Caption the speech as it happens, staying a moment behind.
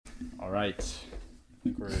All right. I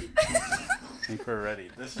think we're ready.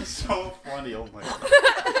 This is so funny. Oh my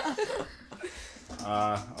god.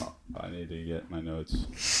 I need to get my notes.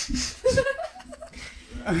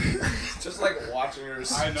 Just like watching her.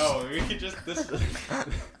 I know. We could just Alright,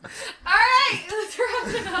 let's wrap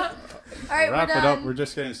it up. Alright, wrap we're it done. up. We're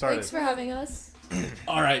just getting started. Thanks for having us.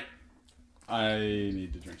 All right. I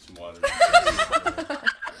need to drink some water.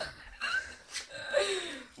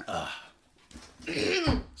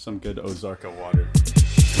 Some good Ozarka water.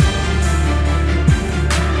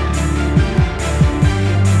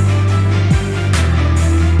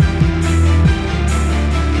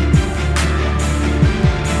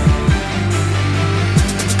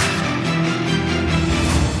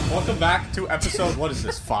 Welcome back to episode, what is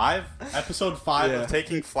this, 5? Episode 5 of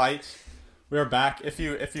Taking Flight. We are back. If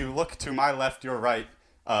you look to my left, your right,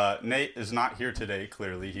 Nate is not here today,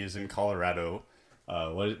 clearly. He is in Colorado.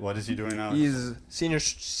 What is he doing now? He's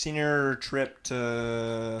senior trip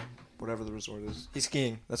to whatever the resort is. He's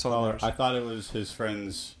skiing. That's all that matters. I thought it was his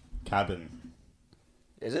friend's cabin.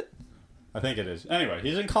 Is it? I think it is. Anyway,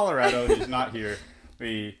 he's in Colorado. He's not here.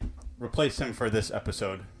 We replaced him for this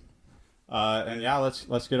episode. And yeah,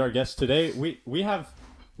 let's get our guests today. We have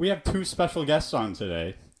 2 special guests on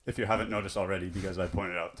today, if you haven't noticed already, because I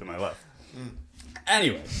pointed out to my left.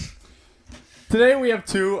 Anyway, today we have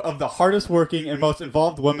 2 of the hardest working and most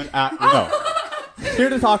involved women here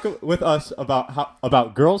to talk with us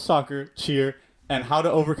about girls soccer, cheer, and how to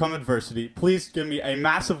overcome adversity. Please give me a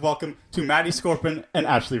massive welcome to Madi, Skorupan, and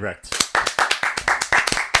Ashley Reecht.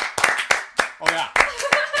 Oh yeah.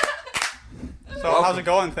 So Welcome. How's it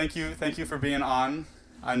going? Thank you for being on.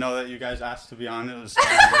 I know that you guys asked to be on. It was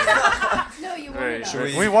No, you wanted us.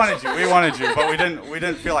 we wanted you, but we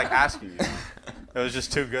didn't feel like asking you. It was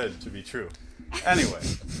just too good to be true. Anyway,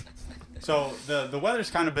 so the weather's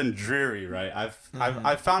kind of been dreary, right?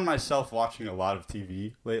 I've found myself watching a lot of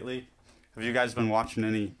TV lately. Have you guys been watching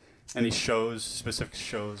any specific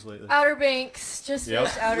shows lately? Outer Banks. Just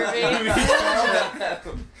finished Outer Banks.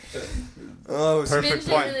 Oh, Perfect Binged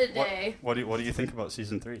point. it in a day. What do you think about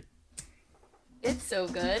season 3? It's so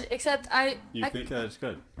good. Except You think that it's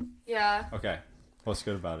good? Yeah. Okay. What's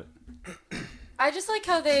good about it? I just like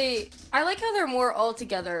how they're more all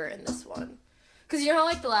together in this one. Because you know how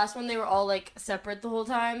like the last one they were all like separate the whole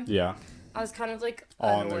time? Yeah. I was kind of like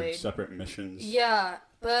All on annoyed. their separate missions. Yeah,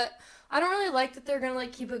 but I don't really like that they're gonna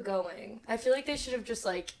like keep it going. I feel like they should have just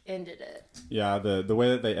like ended it. Yeah, the way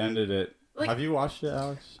that they ended it. Like, have you watched it,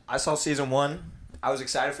 Alex? I saw season 1. I was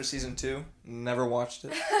excited for season 2. Never watched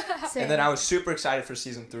it. Same. And then I was super excited for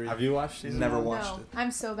season 3. Have you watched season Never 1? watched No, it.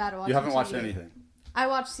 I'm so bad at watching You haven't watched TV. anything. I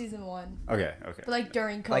watched season 1, Okay. but like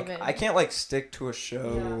during COVID. Like I can't like stick to a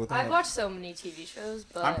show yeah. without. I've watched so many TV shows,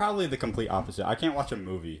 but I'm probably the complete opposite. I can't watch a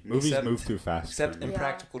movie. Movies Except- move too fast. Except for me.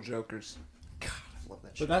 Impractical Jokers. God, I love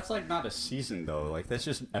that show. But that's like not a season though. Like that's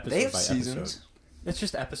just episode They have by seasons. episode. It's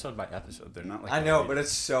just episode by episode. They're not like. I know, movies. but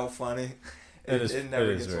it's so funny. It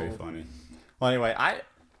never is gets very old. funny. Well, anyway, I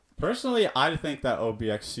think that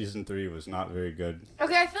OBX season 3 was not very good.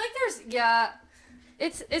 okay, I feel like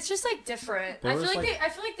it's just like different. There I feel was,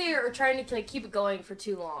 like they are trying to like keep it going for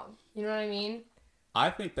too long. You know what I mean? I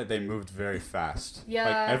think that they moved very fast. Yeah.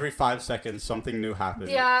 Like every 5 seconds, something new happened.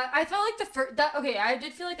 Yeah, I felt like I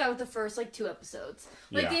did feel like that was the first like 2 episodes.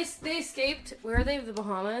 Like Yeah. they escaped. Where are they? The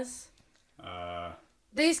Bahamas. Uh,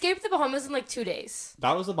 They escaped the Bahamas in like 2 days.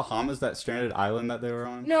 that was the Bahamas, that stranded island that they were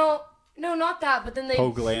on. No, not that. But then they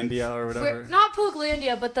Poglandia or whatever. not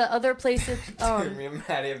Poglandia, but the other places. Me and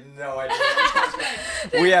Maddie have no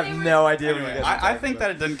idea. We have no idea what you Anyway, guys are I talking think about.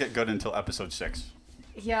 that it didn't get good until episode 6.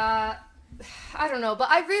 Yeah, I don't know, but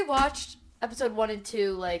I rewatched episode 1 and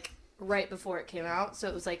 2 like right before it came out, so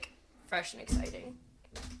it was like fresh and exciting.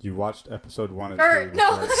 You watched episode 1 and 2.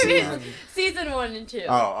 No, before I it- mean season 1 and 2.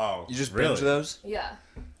 Oh. You just really? binge those? Yeah,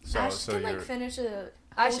 Ash can like finish a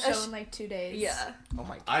whole show in like 2 days. yeah. Oh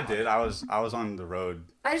my god. I did. I was on the road.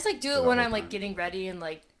 I just like do For it the when whole I'm like time. getting ready and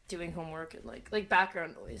like doing homework and like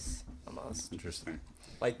background noise almost. Interesting.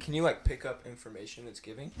 Like, can you like pick up information it's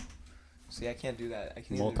giving? See, I can't do that. I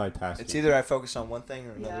can Multitasking. It's either I focus on one thing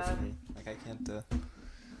or another Yeah. for me. Like I can't.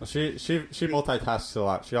 Well, she multitasks a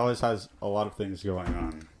lot. She always has a lot of things going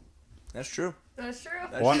on. That's true. That's true.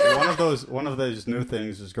 That's One of those new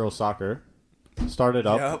things is girls soccer. Started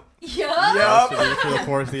up. Yup. Yeah. Varsity for the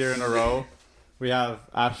 4th year in a row. We have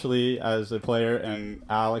Ashley as a player and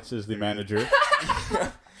Alex is the manager.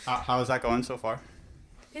 How is that going so far?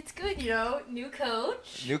 It's good, new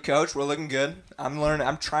coach. New coach. We're looking good.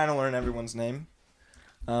 I'm trying to learn everyone's name.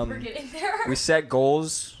 We're getting there. We set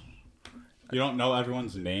goals. You don't know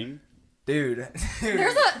everyone's name? Dude.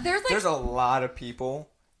 There's a There's a lot of people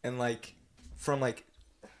and like from like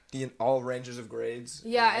all ranges of grades.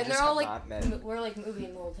 Yeah, and they're all like we're like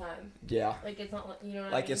moving the whole time. Yeah. Like it's not like you know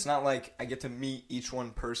what like I mean? it's not like I get to meet each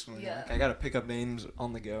one personally. Yeah. Like I gotta pick up names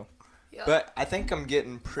on the go. Yeah. But I think I'm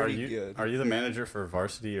getting pretty good. Are you the manager for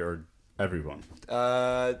varsity or everyone?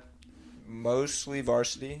 Mostly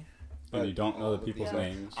varsity. And you don't know the people's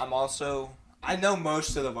names. I know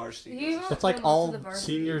most of the varsity. It's like all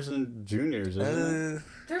seniors and juniors, isn't it?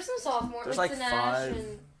 There's some sophomores. There's like five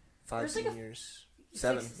seniors.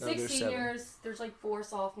 Seven. Six seniors. 7. There's like 4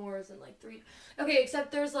 sophomores and like 3. Okay,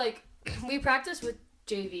 except there's like we practice with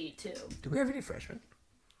JV too. Do we have any freshmen?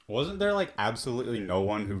 Wasn't there like absolutely no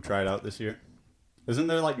one who tried out this year? Isn't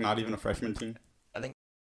there like not even a freshman team? I think.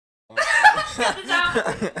 Wow.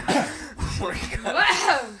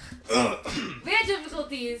 We had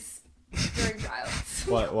difficulties during tryouts.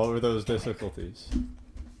 What were those difficulties?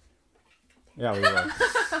 Yeah, we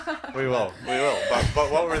will. we will.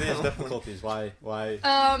 But what were these difficulties? Why?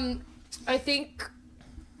 I think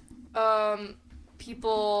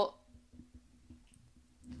people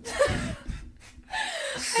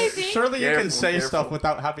Surely you can say stuff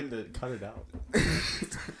without having to cut it out.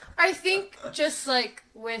 I think just like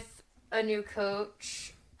with a new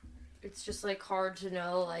coach, it's just like hard to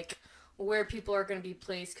know like where people are going to be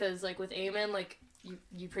placed because like with Eamon, like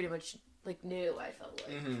you pretty much like knew. I felt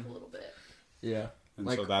like a little bit. Yeah. And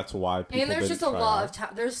like, so that's why people and there's just a lot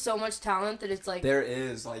of there's so much talent that it's like there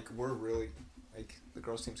is like we're really like the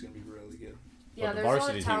girls team's gonna be really good. Yeah, the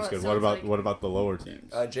varsity team's good. So what about the lower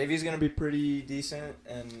teams? JV's gonna be pretty decent,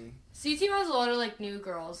 and C team has a lot of like new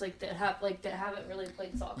girls like that haven't really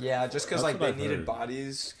played soccer. Yeah, before. just because like they needed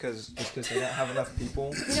bodies because they didn't have enough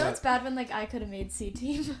people. You know, it's bad when like I could have made C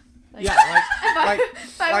team. Like, yeah,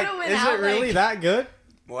 if I would have went is out, it really that good?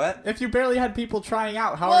 What? If you barely had people trying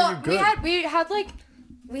out, how are you good?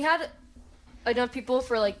 We had enough people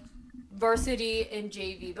for like varsity and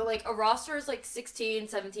JV, but like a roster is like 16,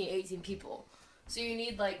 17, 18 people. So you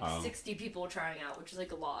need like 60 people trying out, which is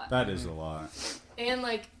like a lot. That is a lot. And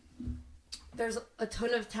like there's a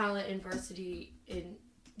ton of talent in varsity in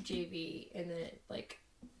JV, and then like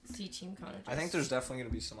C team kind of. I think there's definitely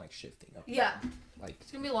gonna be some like shifting up. Yeah. Like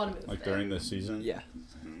it's gonna be a lot of movement. Like during this season. Yeah.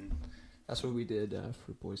 That's what we did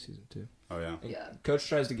for boys season 2. Oh yeah. Yeah. Coach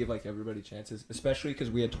tries to give like everybody chances, especially because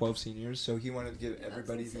we had 12 seniors, so he wanted to give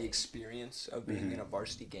everybody the experience of being in a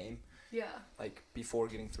varsity game. Yeah. Like before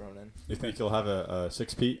getting thrown in. You think you'll have a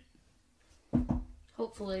 6-peat?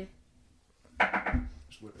 Hopefully.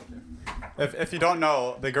 If you don't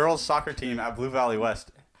know, the girls' soccer team at Blue Valley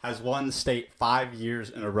West has won state 5 years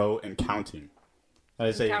in a row and counting. That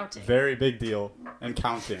is a very big deal and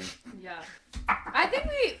counting. Yeah. I think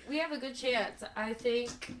we have a good chance. I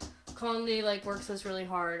think Conley like works us really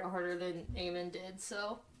harder than Eamon did,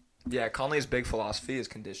 so. Yeah, Conley's big philosophy is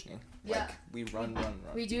conditioning. Yeah. Like, we run.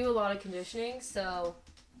 We do a lot of conditioning, so.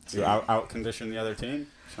 You out condition the other team?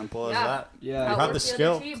 Simple as that. Yeah. You have the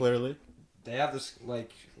skill, clearly. They have this,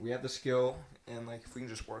 like, we have the skill, and, like, if we can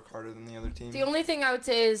just work harder than the other team. The only thing I would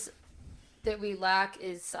say is that we lack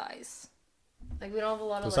is size. Like, we don't have a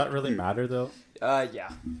lot of, Does that really matter, though?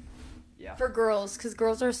 Yeah. Yeah. For girls, because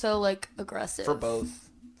girls are so, like, aggressive. For both,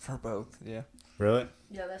 yeah. Really?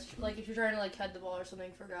 Yeah, that's true. Like, if you're trying to, like, head the ball or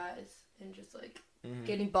something for guys, and just, like,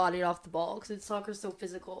 getting bodied off the ball, because soccer's so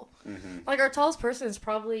physical. Mm-hmm. Like, our tallest person is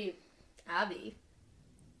probably Abby.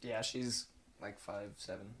 Yeah, she's, like,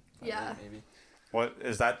 5'7". Yeah. Maybe. What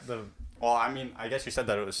is that Well, I mean, I guess you said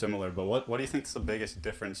that it was similar, but what do you think is the biggest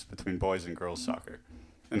difference between boys and girls soccer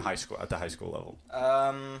in high school, at the high school level?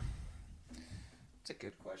 It's a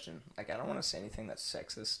good question. Like, I don't want to say anything that's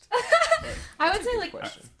sexist. I would say,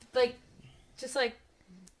 like, just, like,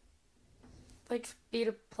 speed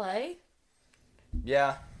of play.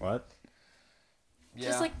 Yeah. What? Yeah.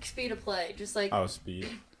 Just, like, speed of play. Just, like... Oh, speed.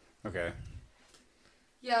 Okay.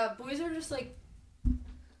 Yeah, boys are just, like,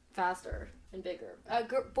 faster and bigger.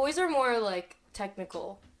 Boys are more, like,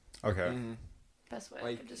 technical. Okay. Mm-hmm. Best way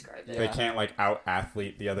I could describe it. They can't, like,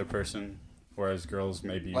 out-athlete the other person, whereas girls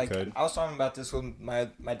maybe like, could. I was talking about this with my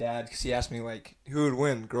dad, because he asked me, like, who would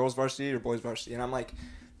win, girls varsity or boys varsity? And I'm like,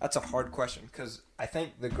 that's a hard question, because I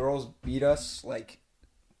think the girls beat us, like,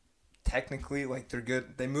 technically, like, they're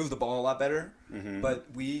good. They move the ball a lot better, but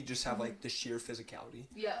we just have, like, the sheer physicality.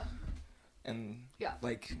 Yeah. And,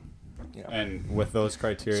 like, you know. And with those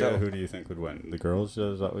criteria, who do you think would win? The girls?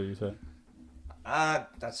 Is that what you said?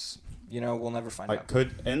 That's, we'll never find out.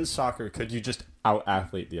 In soccer, could you just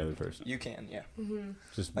out-athlete the other person? You can, yeah. Mm-hmm.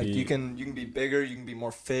 Just like, you can be bigger, you can be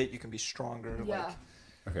more fit, you can be stronger. Yeah.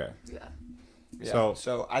 Okay. Yeah. Yeah.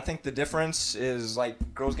 So I think the difference is,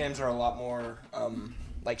 like, girls' games are a lot more,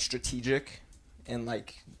 like, strategic and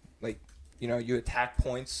like you attack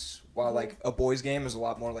points, while like a boys game is a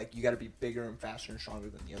lot more like you got to be bigger and faster and stronger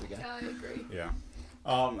than the other guy. Yeah, I agree. Yeah.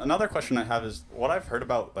 Another question I have is, what I've heard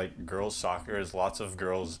about like girls soccer is lots of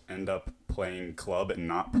girls end up playing club and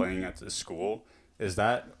not playing at the school.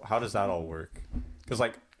 How does that all work? Because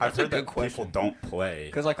like I've heard that people don't play.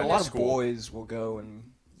 Because like a lot of boys will go and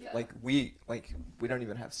we don't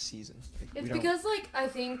even have season. It's because like I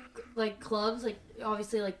think like clubs, like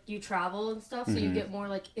obviously like you travel and stuff, so you get more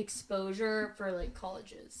like exposure for like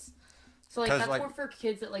colleges. So like that's more for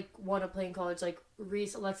kids that like want to play in college. Like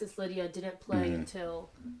Reese, Alexis, Lydia didn't play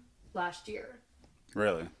until last year.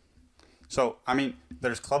 Really? So I mean,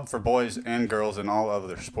 there's club for boys and girls in all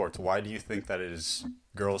other sports. Why do you think that it is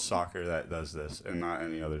girls soccer that does this and not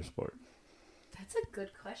any other sport? That's a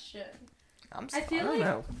good question. I don't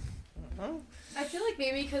know. I feel like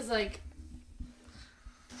maybe because like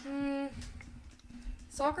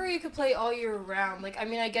soccer you could play all year round. Like I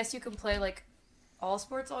mean, I guess you can play like all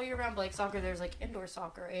sports all year round, but like soccer, there's like indoor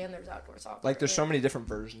soccer and there's outdoor soccer. Like there's so many different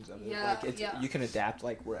versions of it. Yeah, like you can adapt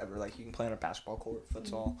like wherever. Like you can play on a basketball court,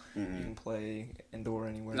 futsal. You can play indoor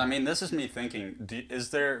anywhere. I mean, this is me thinking. Is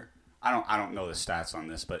there? I don't know the stats on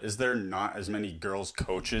this, but is there not as many girls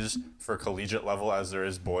coaches for collegiate level as there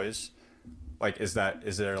is boys? Like, is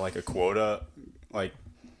there like a quota? Like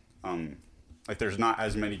there's not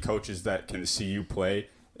as many coaches that can see you play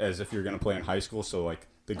as if you're gonna play in high school. So like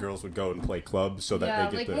the girls would go and play clubs so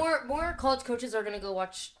that they get more college coaches are gonna go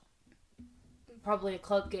watch probably a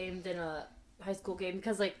club game than a high school game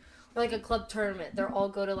because like a club tournament, they'll all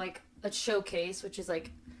go to like a showcase, which is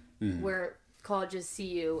like where colleges see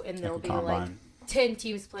you, and there'll be like 10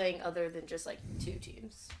 teams playing other than just like 2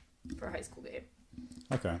 teams for a high school game.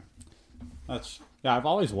 Okay. I've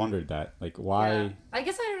always wondered that. Like, why... Yeah. I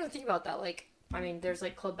guess I don't think about that. Like, I mean, there's,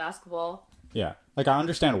 like, club basketball. Yeah. Like, I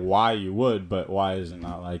understand why you would, but why is it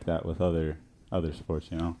not like that with other sports,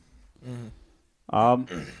 you know?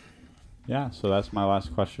 Yeah, so that's my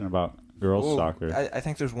last question about girls soccer. I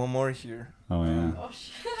think there's one more here. Oh, yeah. Oh,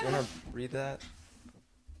 shit. Do you want to read that?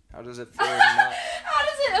 How does it feel to not...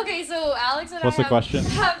 Okay, so Alex and What's the question?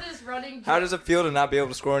 Have this running joke. How does it feel to not be able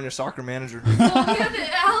to score on your soccer manager? So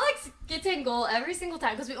Alex gets in goal every single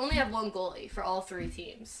time because we only have one goalie for all 3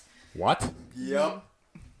 teams. What? Yep.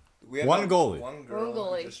 We have one goalie. One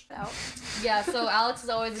goalie. Yeah, so Alex is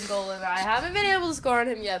always in goal, and I haven't been able to score on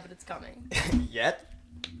him yet, but it's coming. Yet?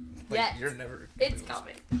 Yet. You're never... It's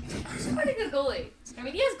coming. He's a pretty good goalie. I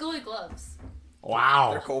mean, he has goalie gloves. Wow.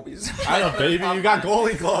 They're Colby's. I know, baby. You got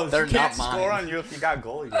goalie gloves. They're you can't not mine. score on you if you got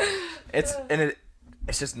goalie gloves.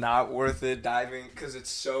 It's just not worth it diving because it's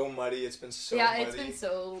so muddy. It's been so muddy. Yeah, it's been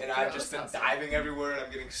so. And I've just been diving everywhere, and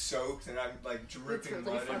I'm getting soaked, and I'm like dripping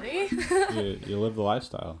mud. Funny. You live the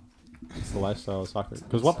lifestyle. It's the lifestyle of soccer.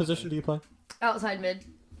 Because what position do you play? Outside mid.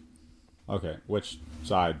 Okay, which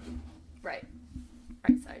side? Right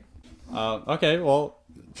side. Okay, well,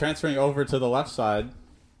 transferring over to the left side,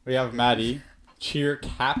 we have Madi, cheer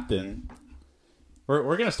captain.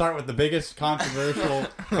 We're gonna start with the biggest controversial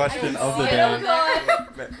question of the day.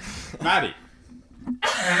 Madi,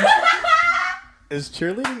 is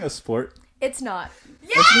cheerleading a sport? It's not.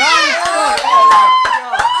 Yeah! It's not a sport!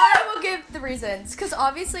 I will give the reasons. Because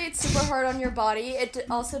obviously it's super hard on your body. It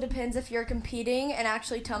also depends if you're competing and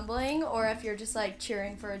actually tumbling or if you're just like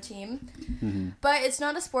cheering for a team. Mm-hmm. But it's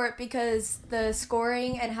not a sport because the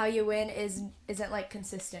scoring and how you win isn't like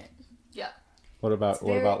consistent. Yeah. What about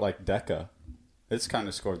like DECA? It's kind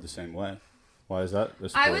of scored the same way. Why is that a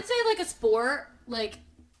sport? I would say like a sport, like,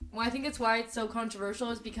 well, I think it's why it's so controversial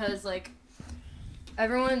is because like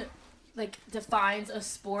everyone like defines a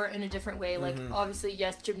sport in a different way. Like obviously,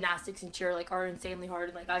 yes, gymnastics and cheer like are insanely hard,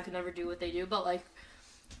 and like I could never do what they do. But like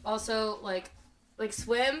also like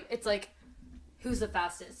swim, it's like who's the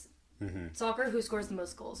fastest. Soccer, who scores the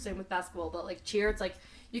most goals. Same with basketball. But like cheer, it's like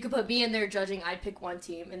you could put me in there judging, I'd pick one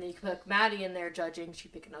team, and then you could put Maddie in there judging,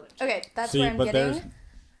 she'd pick another team. Okay, that's where I'm getting.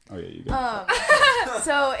 Oh yeah, you go.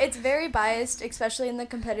 So it's very biased, especially in the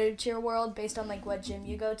competitive cheer world, based on like what gym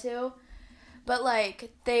you go to. But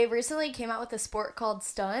like they recently came out with a sport called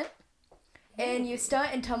stunt, and you stunt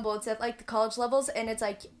and tumble. It's at like the college levels, and it's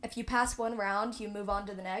like if you pass one round, you move on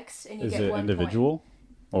to the next, and you get 1 point. Is it individual?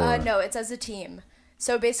 No, it's as a team.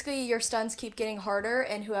 So basically, your stunts keep getting harder,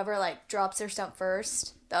 and whoever like drops their stunt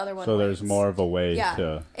first, the other one. So wins. There's more of a way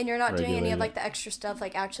to. And you're not doing any of like the extra stuff,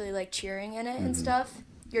 like actually like cheering in it and stuff.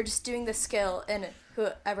 You're just doing the skill, and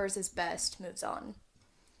whoever's is best moves on.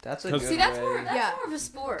 That's a good See, that's more of a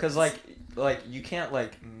sport. Because like you can't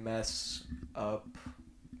like mess up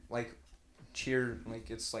like cheer, like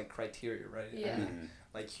it's like criteria, right? Yeah. I mean,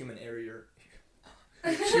 like human error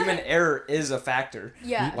human error is a factor.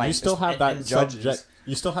 Yeah. You still have that judges.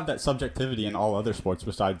 You still have that subjectivity in all other sports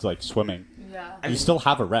besides like swimming. Yeah. You still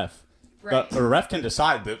have a ref. Right. The ref can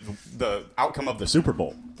decide the outcome of the Super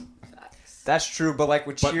Bowl. That's true, but like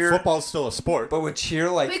with But cheer, football's still a sport. but with cheer,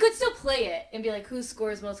 like We could still play it and be like, who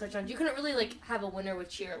scores most touchdowns? You couldn't really like have a winner with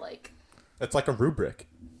cheer. Like, It's like a rubric.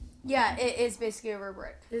 Yeah, it is basically a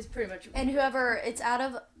rubric. it's pretty much. And whoever, it's out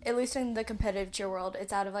of, at least in the competitive cheer world,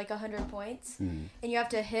 it's out of like 100 points. And you have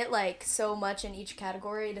to hit like so much in each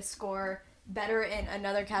category to score better in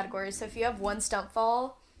another category. So if you have one stump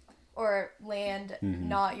fall or land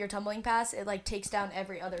not your tumbling pass, it like takes down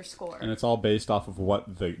every other score. And it's all based off of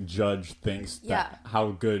what the judge thinks that Yeah.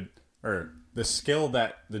 how good or the skill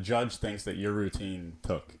that the judge thinks that your routine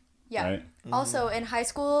took. Yeah. Right? Also, in high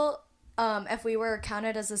school, if we were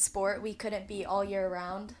counted as a sport, we couldn't be all year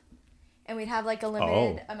round. And we'd have like a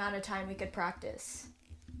limited amount of time we could practice.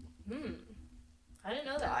 I didn't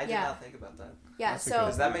know that. I did Yeah. not think about that. Yeah, That's so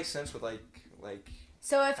Does that make sense with like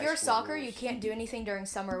so if high you're school soccer, rules? you can't do anything during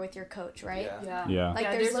summer with your coach, right? Yeah. Yeah. Like,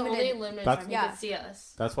 yeah, there's only limited- limited That's- time you Yeah. can see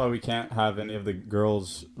us. That's why we can't have any of the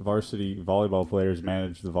girls' varsity volleyball players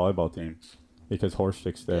manage the volleyball team because horse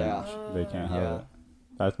sticks there. Yeah. They can't have Yeah. it.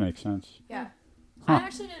 That makes sense. Yeah. I Huh.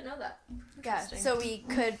 actually didn't know that. Yeah. Interesting. So we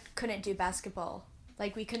couldn't do basketball.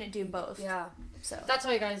 Like we couldn't do both. Yeah, So that's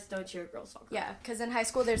why you guys don't cheer girls soccer. yeah, because in high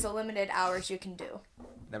school there's a limited hours you can do.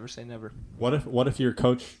 never say never. What if your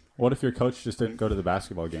coach just didn't go to the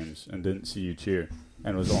basketball games and didn't see you cheer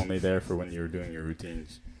and was only there for when you were doing your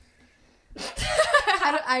routines?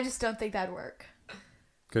 I just don't think that'd work.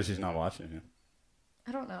 Because she's not watching you.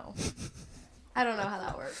 I don't know. I don't know how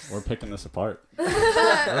that works. We're picking this apart.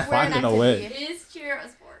 We're finding a way. It is cheer a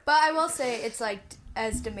sport But I will say it's like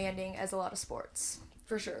as demanding as a lot of sports,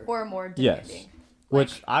 for sure. or more Yes. demanding.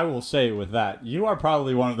 Which I will say with that, you are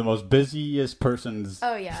probably one of the most busiest persons.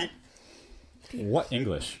 Oh yeah. What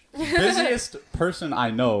English? Busiest person I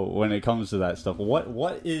know when it comes to that stuff.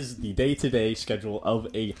 What is the day-to-day schedule of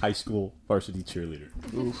a high school varsity cheerleader?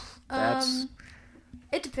 Oof. That's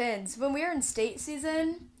It depends. When we were in state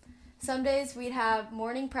season, some days we'd have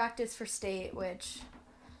morning practice for state, which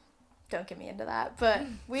don't get me into that, but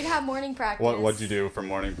we'd have morning practice. What'd you do for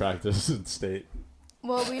morning practice in state?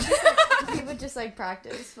 Well, we would just like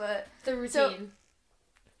practice, but The routine. So-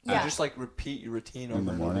 yeah. just like repeat your routine In over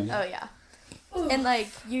the and over morning? again. Oh yeah. And like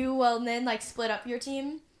you will then like split up your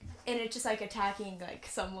team, and it's just like attacking like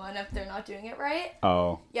someone if they're not doing it right.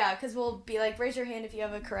 Oh. Yeah, because we'll be like, raise your hand if you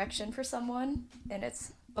have a correction for someone, and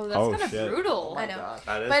it's. oh, that's Oh, kind of shit. brutal. I know. God.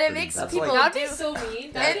 That is But it pretty makes bad. That's people. like- That'd be do- so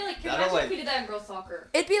mean. That- That'd be like, can you that'll, imagine like- if we did that in girls soccer?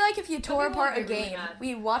 It'd be like if you tore people apart a would be really game. mad.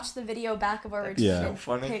 We watch the video back of our routine Yeah. and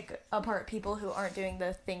Funny. pick apart people who aren't doing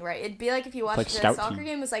the thing right. It'd be like if you watched like a scout soccer team.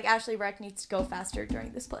 game. It was like Ashley Reck needs to go faster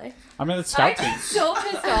during this play. I mean, it's I'd scout be team. so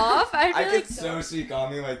pissed off. I'd I be could like, so see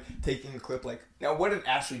Gami like taking a clip like, now what did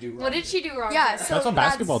Ashley do wrong? what did she do wrong? Yeah, here? so That's what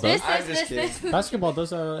basketball this, does. I'm this, just this, kidding. this. Basketball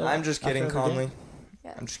does that. I'm just kidding, after every game. Conley.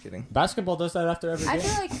 Yeah. I'm just kidding. Basketball does that after every I game.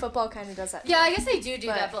 feel like football kind of does that. Yeah, I guess they do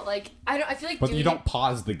But- that, but like, I feel like. But doing you don't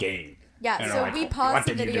pause the game. Yeah, You know, so like, we what pause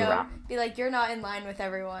the did you do video, wrong? be like, you're not in line with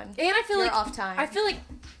everyone. And I feel You're like off time. I feel like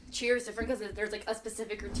cheer is different because there's like a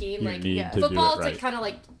specific routine. You Like need yeah. to football, do it it's right. like kind of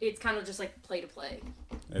like it's kind of just like play to play.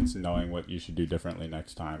 It's knowing what you should do differently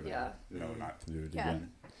next time. Yeah. And know not to do it Yeah. again.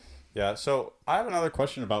 Yeah. So I have another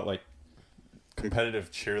question about like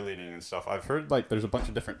competitive cheerleading and stuff. I've heard like there's a bunch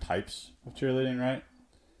of different types of cheerleading, right?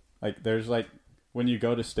 Like there's like when you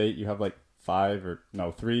go to state, you have like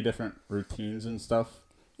 3 different routines and stuff.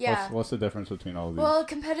 Yeah. What's the difference between all of these? Well,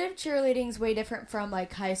 competitive cheerleading is way different from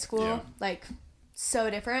like high school. Yeah. Like, so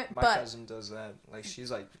different. My but cousin does that. Like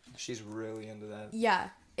she's really into that. yeah,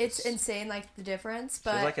 it's insane, like the difference. She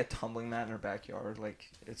But has like a tumbling mat in her backyard. Like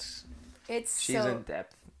it's she's so. in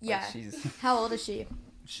depth. Like, Yeah. How old is she?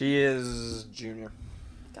 she is junior.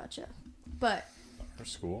 Gotcha. But For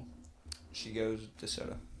school. She goes to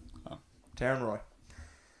Soda. Oh. Taryn Roy.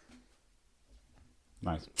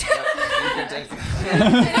 Nice.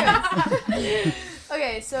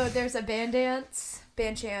 okay, so there's a band dance,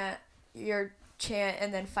 band chant, your chant,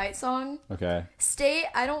 and then fight song. Okay. State's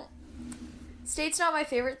not my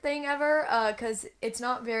favorite thing ever, because it's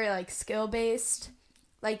not very, like, skill-based.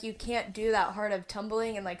 Like, you can't do that hard of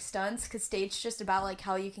tumbling and, like, stunts, because state's just about, like,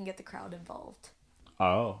 how you can get the crowd involved.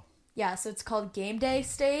 Oh. Yeah, so it's called Game Day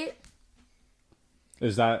State.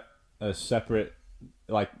 Is that a separate,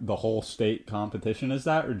 like the whole state competition is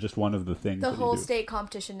that, or just one of the things The that whole you do? state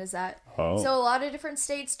competition is that. Oh. So a lot of different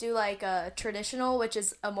states do, like, a traditional, which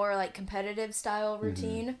is a more, like, competitive style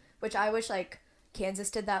routine, which I wish, like, Kansas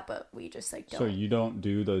did that, but we just like don't. So you don't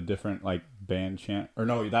do the different like band chant, or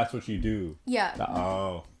no? That's what you do. Yeah.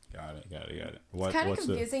 Oh, got it. It's kind of what's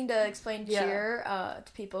confusing to explain Yeah. cheer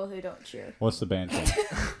to people who don't cheer. What's the band chant?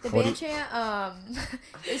 The What band chant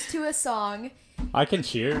is to a song. I can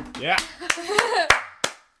cheer. Yeah.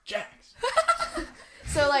 Jacks.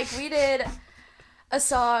 So like we did a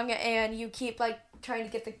song and you keep like trying to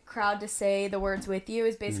get the crowd to say the words with you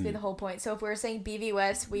is basically the whole point. So if we're saying BV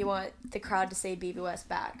West, we want the crowd to say BV West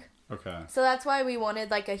back. Okay. So that's why we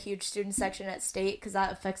wanted like a huge student section at state, because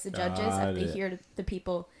that affects the judges Got if they it. hear the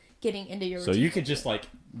people getting into your So routine. you could just like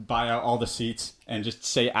buy out all the seats and just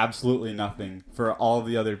say absolutely nothing for all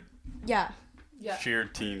the other Yeah. Yeah. cheer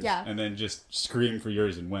teams, Yeah. and then just scream for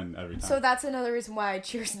yours and win every time. So that's another reason why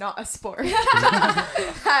cheer's not a sport.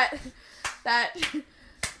 that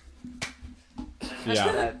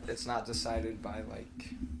yeah. That it's not decided by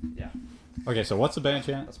Okay, so what's the band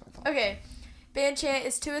chant? that's my thought. Okay. Band chant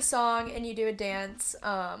is to a song and you do a dance.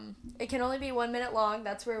 It can only be 1 minute long.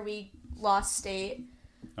 That's where we lost state.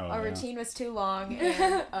 Oh, Our yeah. routine was too long.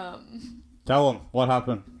 And, Tell them what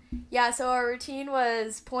happened. yeah, so our routine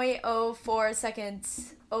was 0.04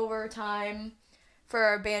 seconds over time for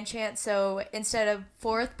our band chant. So instead of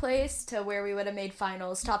 4th place to where we would have made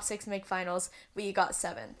finals, top 6 make finals, we got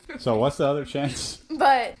 7th. So what's the other chance?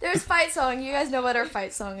 But there's fight song. You guys know what our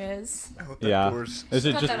fight song is. I hope that Yeah. door's- Is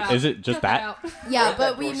it Cut just that out. is it just Cut that? out. Yeah, that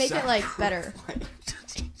but we door make it like better.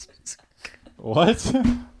 What?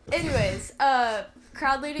 Anyways,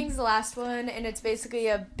 crowd leading's the last one, and it's basically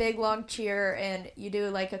a big long cheer, and you do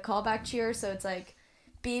like a callback cheer, so it's like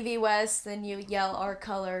BV West, then you yell our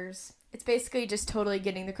colors. It's basically just totally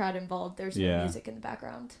getting the crowd involved. There's no Yeah. music in the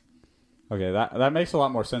background. Okay, that makes a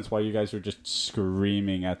lot more sense why you guys are just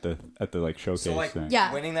screaming at the like showcase So like thing.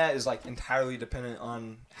 Yeah. winning that is like entirely dependent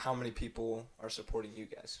on how many people are supporting you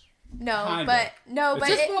guys. No, Kinda. but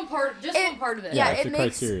Just it, one part. Just it- one part of it. yeah, it's it the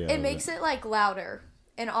makes criteria it of makes it. it like louder,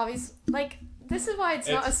 and obvious like this is why it's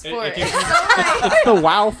not a It's- it- sport. it It's gives- not like- It's the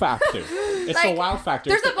wow factor. It's Like, the wow factor.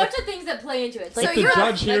 There's It's a bunch of things that play into it. So Like the you're-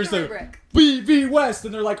 judge hears like a the rubric. BV West,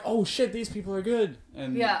 and they're like, "Oh shit, these people are good."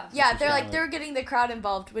 And Yeah. yeah, they're like they're getting the crowd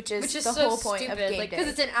involved, which is Which is the so whole point stupid. of game Like, day. because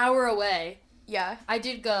it's an hour away. Yeah. I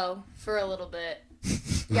did go for a little bit.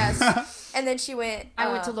 Yes. And then she went. I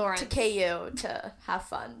went to to Lawrence. KU to have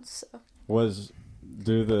fun. So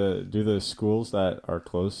do the schools that are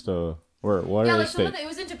close to what Yeah, are like the some of states? them, it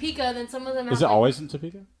was in Topeka, and then some of them. Is have, it always in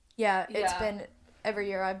Topeka? yeah, it's Yeah. been every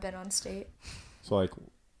year I've been on state. So like,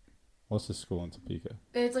 what's the school in Topeka?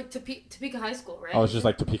 It's like Topeka High School, right? Oh, it's just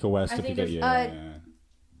like Topeka West, I think Topeka. it's- Yeah.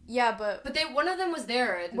 Yeah, but But one of them was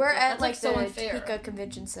there. And we're at that's like so the unfair. Topeka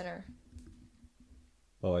Convention Center.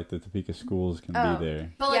 But like the Topeka schools can Oh. be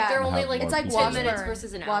there. But like Yeah. they're And only have like more It's like 10 people. minutes Washburn.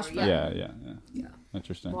 versus an hour. Washburn. Yeah. Yeah.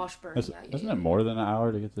 Interesting. Washburn. Isn't it more than an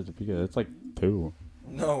hour to get to Topeka? It's like 2.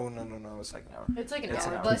 No, it's like an hour. It's like an It's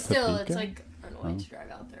hour, an hour. but still, it's Topeka? like annoying Oh. to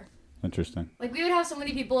drive out there. Interesting. Like we would have so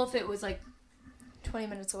many people if it was like 20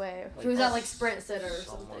 minutes away. if it was at like Sprint Center or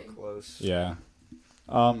Somewhere something. close. Yeah.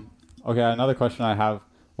 Okay, another question I have.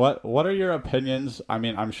 What are your opinions? I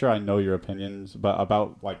mean, I'm sure I know your opinions, but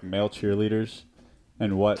about like male cheerleaders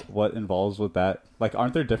and what involves with that? Like,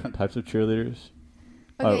 aren't there different types of cheerleaders?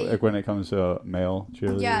 Okay. Like when it comes to male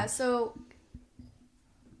cheerleaders? Yeah, so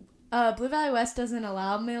Blue Valley West doesn't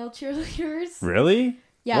allow male cheerleaders. Really?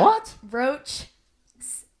 Yeah. What? Roach.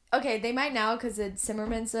 Okay, they might now because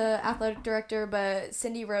Zimmerman's the athletic director, but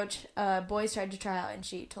Cindy Roach, boys tried to try out and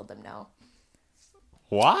she told them no.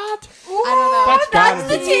 What? I don't know. That's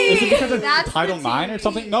gotta the be. tea. Is it because of That's the Title IX or tea.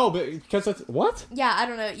 something? No, but because it's what? Yeah, I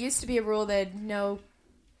don't know. It used to be a rule that no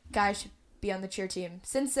guy should be on the cheer team.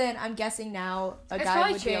 Since then, I'm guessing now a It's guy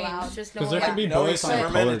probably would be changed. allowed. Just 'Cause no there one- can be No, boys on the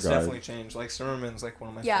Zimmerman, color it's guard. definitely changed. Like Zimmerman's like one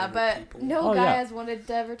of my Yeah, favorite but people. no Oh, guy yeah. has wanted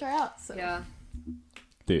to ever try out. So. Yeah.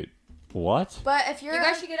 Dude, what? But if You you're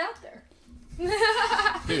guys should get out there.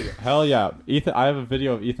 Dude, hell yeah. Ethan, I have a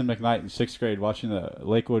video of Ethan McKnight in 6th grade watching the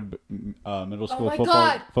Lakewood middle school my football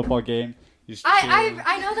God. football game. He's cheering.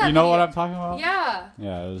 I know that. You know what video. I'm talking about? Yeah.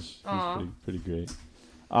 Yeah, it was Aw. pretty great.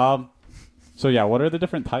 So yeah, what are the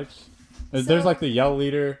different types? There's So- like the yell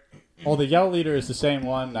leader. Oh, the yell leader is the same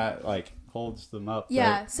one that like holds them up.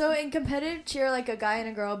 Yeah, right? so in competitive cheer, like a guy and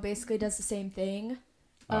a girl basically does the same thing.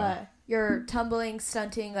 You're tumbling,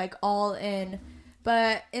 stunting, like all in.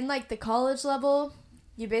 But in like the college level,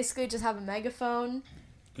 you basically just have a megaphone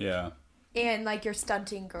Yeah. and like you're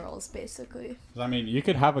stunting girls basically. 'Cause, I mean, you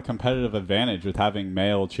could have a competitive advantage with having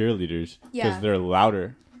male cheerleaders because Yeah. they're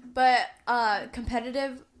louder. But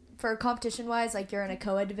competitive for competition wise, like you're in a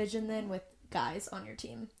co-ed division then with guys on your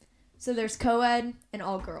team. So there's co-ed and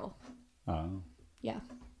all girl. Oh. Yeah.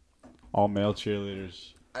 All male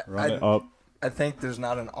cheerleaders. Run I, it up. I think there's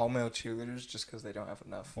not an all male cheerleaders just because they don't have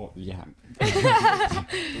enough. Well, yeah.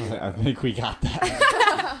 I think we got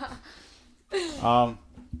that. I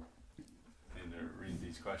need to read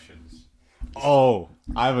these questions. Oh,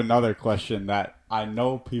 I have another question that I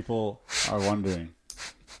know people are wondering.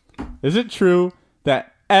 Is it true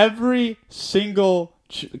that every single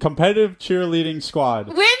competitive cheerleading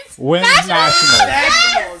squad wins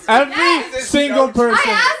nationals? Every single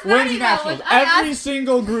person wins nationals. Every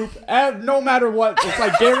single group, no matter what, it's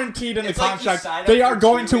like guaranteed in the contract. They are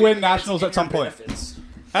going to win nationals at some point.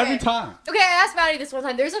 Every time. Okay, I asked Maddie this one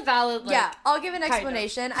time. There's a valid, like... Yeah, I'll give an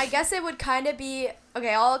explanation. I guess it would kind of be...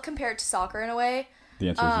 Okay, I'll compare it to soccer in a way. The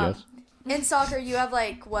answer is yes. In soccer, you have,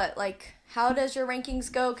 how does your rankings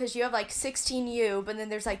go? Because you have, 16U, but then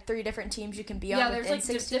there's, 3 different teams you can be on. Yeah, there's,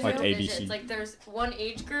 different Like divisions. ABC. Like, there's one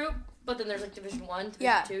age group, but then there's, Division 1,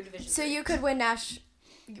 Division 2, Division 3. So you could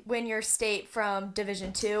win your state from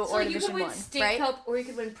Division 2 or Division 1, right? So you could win State Cup, or you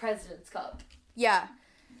could win President's Cup. Yeah.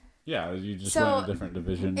 Yeah, you just win a different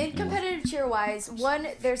division. In competitive cheer-wise,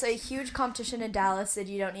 there's a huge competition in Dallas that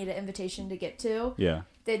you don't need an invitation to get to. Yeah.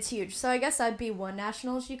 That's huge. So I guess that'd be one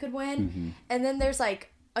nationals you could win. Mm-hmm. And then there's, a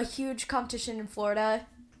huge competition in Florida.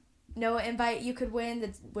 No invite you could win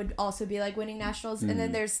that would also be, winning nationals. Mm-hmm. And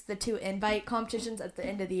then there's the 2 invite competitions at the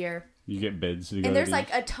end of the year. You get bids to go and there's, to these.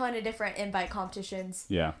 a ton of different invite competitions.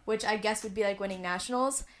 Yeah. Which I guess would be, winning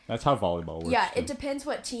nationals. That's how volleyball works. Yeah, too. it depends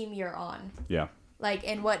what team you're on. Yeah.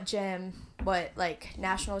 In what gym, what,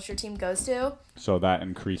 nationals your team goes to. So that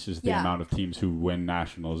increases the amount of teams who win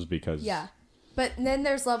nationals because... Yeah. But then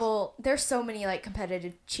there's so many,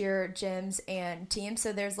 competitive cheer gyms and teams.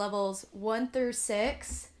 So there's levels 1 through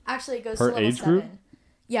 6. Actually, it goes to level 7. Group?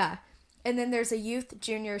 Yeah. And then there's a youth,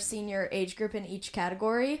 junior, senior age group in each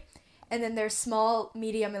category. And then there's small,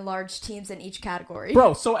 medium, and large teams in each category.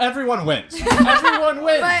 Bro, so everyone wins. Everyone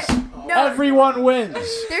wins. But, no. Everyone wins.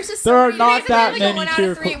 There's just there so are many not that many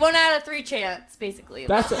cheer. 1 out of 3 chance, basically.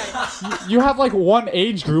 That's you have one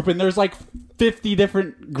age group, and there's 50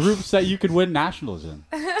 different groups that you could win nationals in.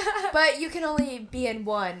 But you can only be in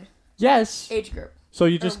one. Yes. Age group. So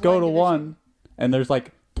you just go to one, and there's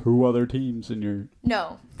 2 other teams in your...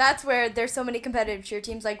 No. That's where there's so many competitive cheer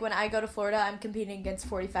teams. When I go to Florida, I'm competing against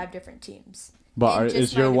 45 different teams. But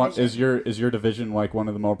is your division one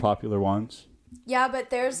of the more popular ones? Yeah, but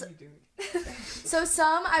there's... So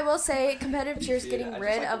I will say, competitive cheer is getting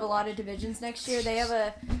rid of a lot of divisions next year. They have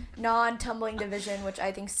a non-tumbling division, which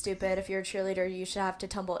I think is stupid. If you're a cheerleader, you should have to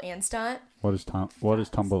tumble and stunt. What is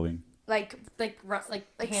tumbling?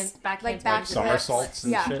 Hands back, somersaults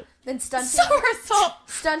and shit. Then stunting.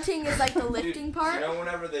 Stunting is the lifting part. You know,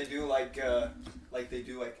 whenever they do they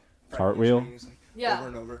do cartwheel. Over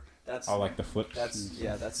and over. That's the flips.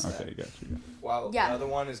 That's okay. Gotcha. Wow. Yeah. The other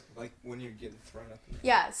one is when you're getting thrown up.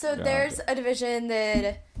 Yeah. So there's a division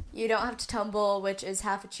that you don't have to tumble, which is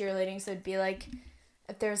half of cheerleading. So it'd be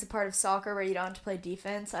if there's a part of soccer where you don't have to play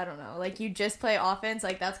defense. I don't know. You just play offense.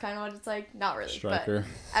 That's kind of what it's like. Not really. Striker.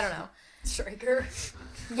 But I don't know. Striker.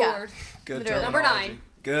 Yeah. Forward. Good terminology. Number 9.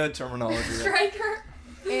 Good terminology. Striker.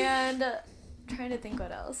 And trying to think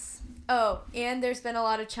what else. Oh, and there's been a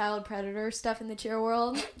lot of child predator stuff in the cheer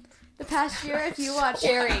world the past year. If you watch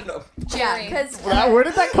Jerry. Yeah, because where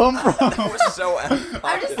did that come from?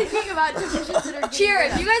 I'm just thinking about divisions that are Cheer.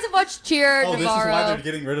 If you guys have watched Cheer, this is Navarro. why they're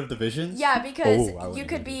getting rid of divisions? Yeah, because you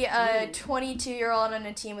could be a 22-year-old on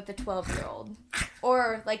a team with a 12-year-old,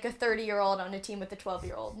 or a 30-year-old on a team with a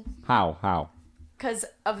 12-year-old. How? Because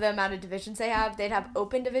of the amount of divisions they have, they'd have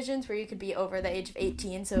open divisions where you could be over the age of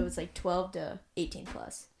 18, so it was 12 to 18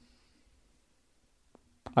 plus.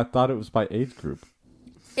 I thought it was by age group.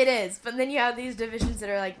 It is, but then you have these divisions that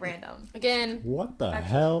are random. Again. What the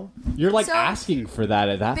hell? You're asking for that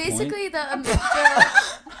at that point. Basically,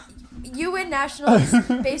 you win nationals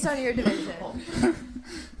based on your division.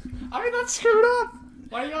 I mean, that's screwed up.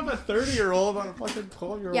 Why do you have a 30-year-old on a fucking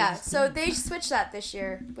 12-year-old? Yeah, so they switched that this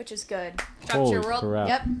year, which is good. Holy Cheer World. crap.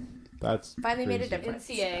 Yep. That's finally crazy. made a difference.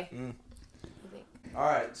 NCA. All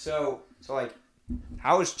right, so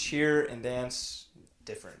how is cheer and dance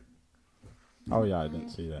different? Oh yeah, I didn't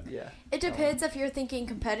see that. Yeah. It depends if you're thinking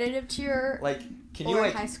competitive cheer can or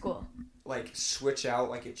you high school. Switch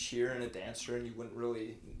out a cheer and a dancer and you wouldn't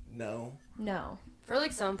really know? No. For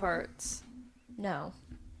some parts. No.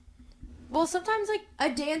 Well, sometimes a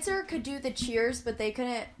dancer could do the cheers, but they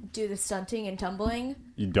couldn't do the stunting and tumbling.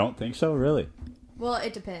 You don't think so, really? Well,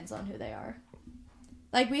 it depends on who they are.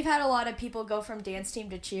 We've had a lot of people go from dance team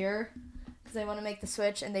to cheer because they want to make the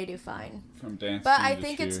switch, and they do fine. From dance but team I to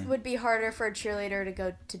think cheer. it would be harder for a cheerleader to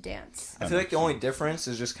go to dance. I feel the only difference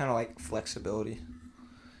is just kind of flexibility.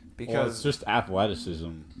 because it's just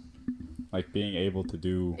athleticism, like being able to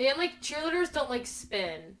do. And like cheerleaders don't like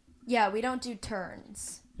spin. Yeah, we don't do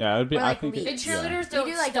turns. Yeah, it would be. Or, I like, think. And It, cheerleaders We don't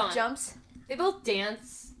do like stunt. jumps. They both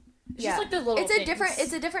dance. It's Yeah. just like the little It's a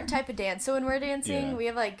things. different type of dance. So when we're dancing, Yeah. we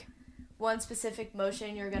have like one specific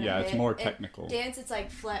motion you're gonna Yeah, hit. it's more And technical. dance, it's like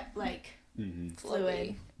like Mm-hmm.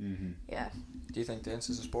 fluid. Mm-hmm. Yeah. do you think dance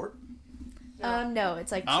is a sport? No,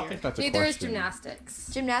 it's like I don't cheer. think that's a Neither is question. gymnastics.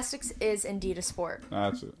 Gymnastics is indeed a sport.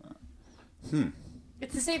 That's.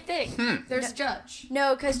 It's the same thing. There's a judge.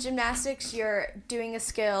 No, because gymnastics, you're doing a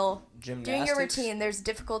skill, Gymnastics. doing your routine. There's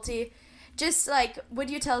difficulty. Just like, would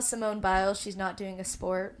you tell Simone Biles she's not doing a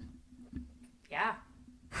sport? Yeah.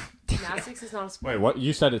 Gymnastics is not a sport. Wait, what?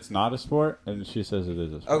 You said it's not a sport, and she says it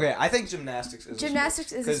is a sport. Okay, I think gymnastics is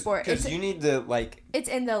Gymnastics is a sport. because It's- you need to like. It's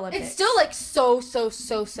in the Olympics. It's still like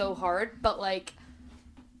so hard, but like,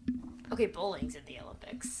 okay, bowling's in the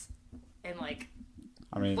Olympics, and like,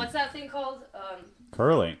 I mean, what's that thing called?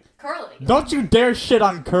 curling. Curling. Don't you dare shit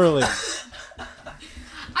on curling.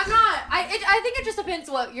 I'm not. I think it just depends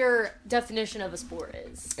what your definition of a sport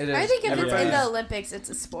is. It is. I think if it's in Everybody's- the Olympics, it's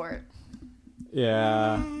a sport.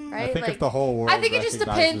 Yeah. Right? I think Like, if the whole world. I think it just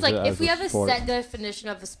depends. recognizes Like, it if as we have a sport. set definition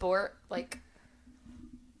of a sport, like,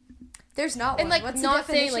 there's not one. and like, What's not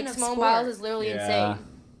the saying definition like of Simone sport? Biles is literally Yeah. insane,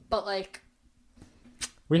 but like,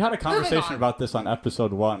 We had a conversation on. about this on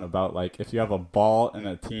episode 1 about like if you have a ball in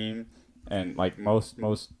a team, and like most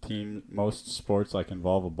sports like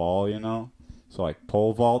involve a ball, you know. So like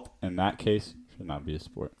pole vault in that case should not be a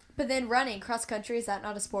sport. But then running, cross country, is that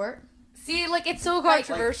not a sport? see, like, it's so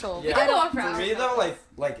controversial. Yeah. We can go on For hours me about though, this.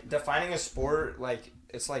 like defining a sport, like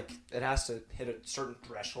it's like it has to hit a certain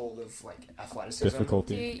threshold of like athleticism,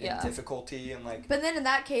 Difficulty. and Yeah. difficulty, and like But then in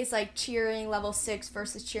that case, like cheering level 6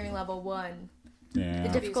 versus cheering level 1, Yeah. the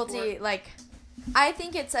difficulty, like, I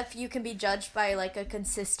think it's if you can be judged by like a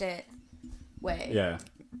consistent way. Yeah.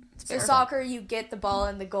 So soccer, you get the ball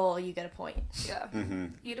in the goal, you get a point. Yeah, Mm-hmm.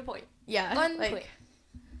 you get a point. Yeah. One like, point.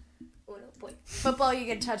 One point. football, you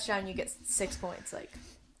get a touchdown, you get 6 points. Like,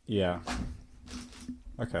 Yeah.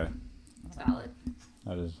 Okay. Valid.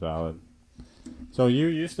 That is valid. So you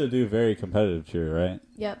used to do very competitive cheer, right?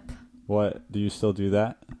 yep. What do you still do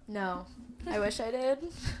that? No. I wish I did.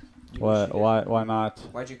 What? Why not?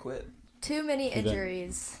 why'd you quit? Too many didn't-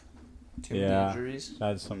 injuries. Too Yeah. many injuries.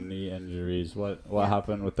 Had some knee injuries. What Yeah.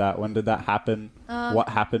 happened with that? When did that happen? What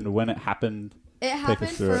happened when it happened? It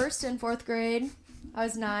happened through it. first in 4th grade. I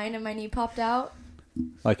was 9 and my knee popped out.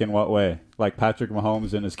 Like in what way? Like Patrick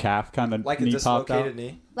Mahomes in his calf kind of Like a knee popped out? dislocated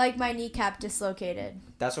knee. Like my kneecap dislocated.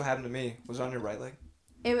 That's what happened to me. Was it on your right leg?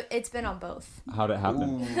 It's been on both. How'd it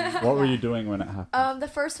happen? Ooh. What were you doing when it happened? The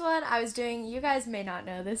first one I was doing, you guys may not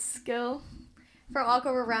know this skill. From walk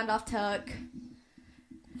over, round off, tuck.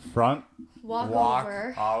 Front, Walk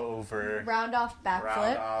over, all over, round off, back round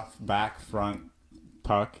flip. off, back, front,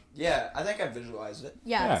 tuck. Yeah, I think I visualized it.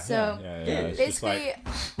 Yeah, so yeah. It's just basically,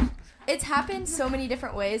 it's happened so many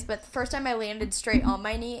different ways, but the first time I landed straight on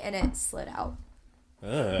my knee and it slid out.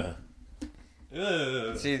 Ugh.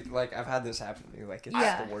 Ugh. See, like I've had this happen to me. Like it's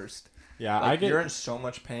Yeah. the worst. Yeah, Like, you're in so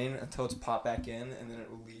much pain until it's popped back in, and then it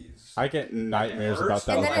leaves. I get nightmares It about hurts.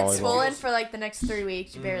 that And with then it's volleyball. swollen for like the next 3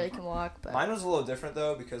 weeks. You barely can walk, but Mine was a little different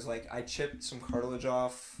though because like I chipped some cartilage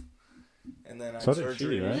off, and then I So had did she,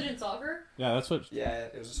 surgery. right? Was it in soccer? Yeah, that's what Yeah,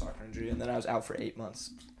 it was a soccer injury, and then I was out for 8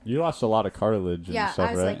 months. you lost a lot of cartilage and yeah, stuff,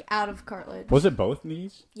 I was right? like out of cartilage. Was it both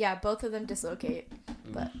knees? Yeah, both of them dislocate.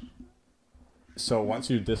 But So once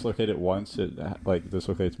you dislocate it once, it like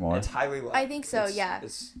dislocates more. It's highly likely. I think so, yeah.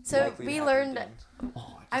 It's So likely to we happen learned- again.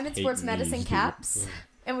 I'm in hate sports medicine knees, dude. caps,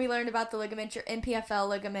 and we learned about the ligament, your MPFL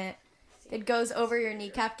ligament. It goes over your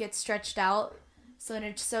kneecap, gets stretched out, so then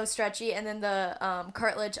it's so stretchy, and then the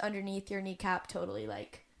cartilage underneath your kneecap totally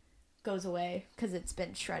like goes away because it's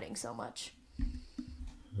been shredding so much.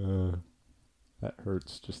 That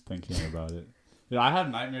hurts just thinking about it. Yeah, I have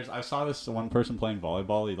nightmares. I saw this one person playing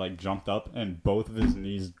volleyball. He like jumped up and both of his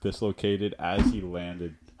knees dislocated as he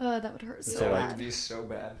landed. Oh, that would hurt so So, That like- would bad. be so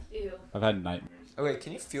bad. Ew. I've had nightmares. Okay,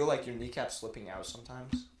 can you feel like your kneecap slipping out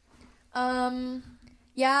sometimes?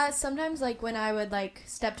 Yeah, sometimes like when I would like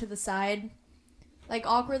step to the side, like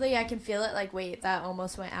awkwardly, I can feel it. Like, wait, that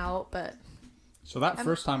almost went out, but So that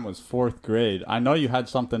first time was 4th grade. I know you had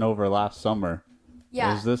something over last summer.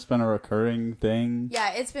 yeah, Has this been a recurring thing?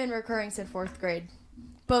 yeah, it's been recurring since 4th grade,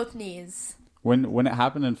 both knees. When it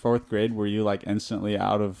happened in 4th grade, were you like instantly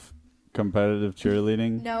out of competitive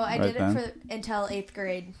cheerleading? No, I right did then? it until 8th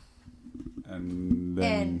grade. And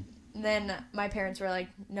then And then my parents were like,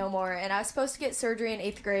 no more. And I was supposed to get surgery in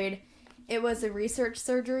 8th grade. It was a research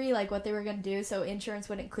surgery, like what they were going to do, so insurance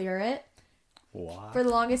wouldn't clear it. What? for the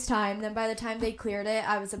longest time. Then by the time they cleared it,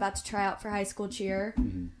 I was about to try out for high school cheer.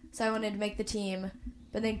 Mm-hmm. So I wanted to make the team.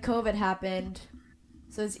 But then COVID happened.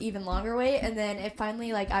 So it's even longer wait. And then it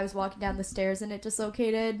finally, like, I was walking down the stairs and it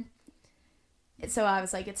dislocated. So I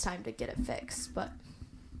was like, it's time to get it fixed. But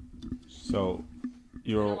So It's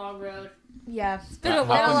been a you're long road. yeah, It's been a That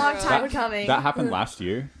long, been a long road. time coming. that happened last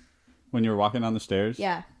year when you were walking down the stairs?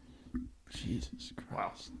 Yeah. Jesus Christ.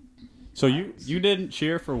 Wow. So you didn't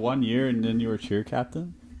cheer for 1 year and then you were cheer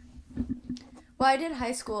captain? Well, I did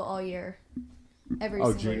high school all year. Every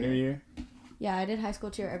Oh, single junior year? Yeah, I did high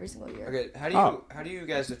school cheer every single year. Okay, how do you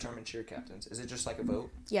guys determine cheer captains? Is it just like a vote?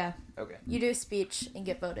 Yeah. Okay. You do a speech and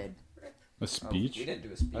get voted. A speech? Oh, we didn't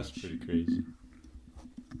do a speech. That's pretty crazy.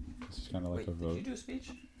 It's kind of like Wait, a vote. did you do a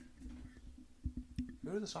speech?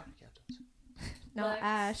 Who are the soccer captains? Not Lex.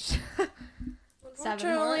 Ash.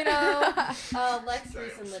 Unfortunately, Seven no. Lex,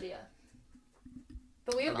 Reese, and Lydia.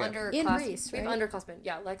 But we have Okay. In underclassmen. Reese, We have right? underclassmen.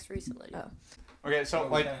 Yeah, Lex, Reese, and Lydia. Oh. Okay, so we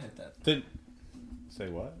like, kinda hit that. did say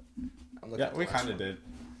what? I'm looking Yeah, at the we last kind of one. did.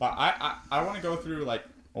 But I want to go through like,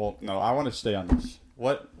 well, no, I want to stay on this.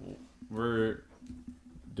 What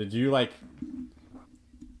did you like?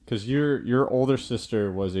 Because your older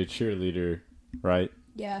sister was a cheerleader, right?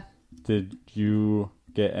 Yeah. Did you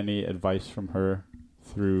get any advice from her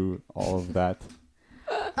through all of that?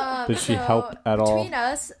 Did she help at all? Between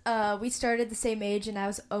us, we started the same age, and I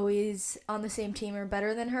was always on the same team or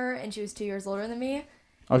better than her, and she was 2 years older than me.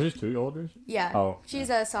 Oh, she's 2 older. Yeah. Oh, She's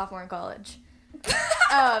a sophomore in college.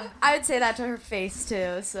 I would say that to her face,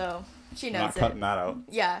 too, so she knows not it. cutting that out.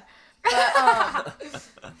 Yeah. But,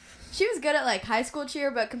 she was good at, like, high school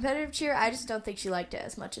cheer, but competitive cheer, I just don't think she liked it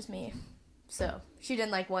as much as me. So, she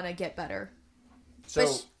didn't, like, want to get better. So,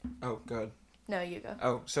 But oh, good. No, you go.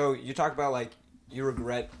 Oh, so you talk about like you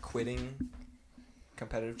regret quitting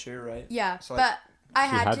competitive cheer, right? Yeah, So, like, but I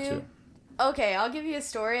She had, had to. to. Okay, I'll give you a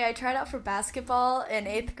story. I tried out for basketball in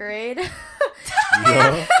 8th grade.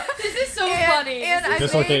 Yeah. This is so And- funny. and This I is-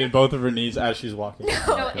 dislocated both of her knees as she's walking.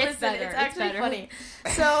 No, it's Listen, better. It's It's actually better. funny.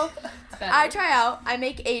 So, better. I try out. I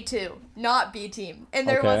make A2, not B team. And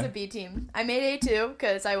there was Okay. a B team. I made A2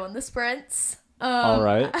 because I won the sprints. All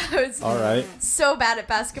right. I was All right. so bad at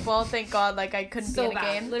basketball. Thank God, like I couldn't So be in a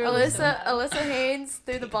bad. game. Literally so bad. Alyssa Haynes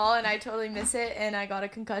threw the ball and I totally miss it and I got a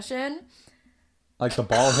concussion. Like the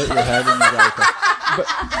ball hit your head and you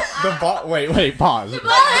got the ball. Wait, pause. Ball hit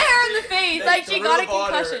her in the face. Like she threw got the a ball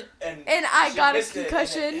at her, concussion. and And I she got a missed it, and it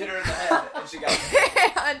concussion. hit her in the head, and she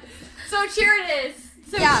got. And- So cheer it is.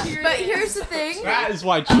 So yeah, cheer but it is. here's the thing. That is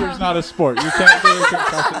why cheer's not a sport. You can't get a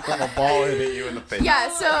concussion from a ball hitting you in the face. Yeah,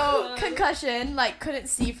 so concussion, like couldn't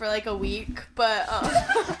see for like a week, but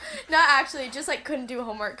not actually, just like couldn't do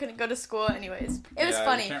homework, couldn't go to school. Anyways, it was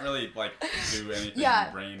funny. You can't really like do anything Yeah.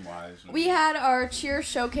 brain wise. We had our cheer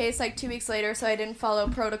showcase like 2 weeks later, so I didn't follow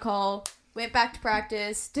protocol. Went back to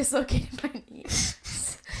practice, dislocated my knee.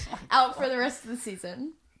 Out for the rest of the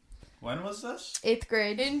season. When was this? 8th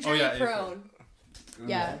grade. Injury Oh, yeah, prone.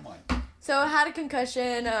 Yeah. Oh my. So I had a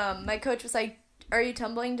concussion. My coach was like, "Are you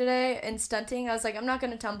tumbling today and stunting?" I was like, "I'm not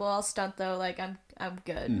gonna tumble. I'll stunt though. Like I'm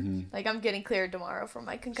good. Mm-hmm. Like I'm getting cleared tomorrow for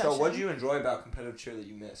my concussion." So, what did you enjoy about competitive cheer that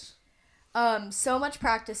you miss? So much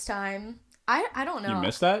practice time. I don't know. You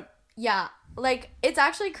missed that? Yeah, like it's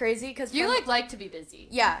actually crazy because You like to be busy.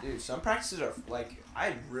 yeah. Dude, some practices are like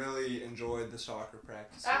I really enjoyed the soccer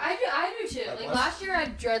practices. I do too. Like, Like last year, I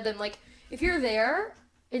dread them. Like if you're there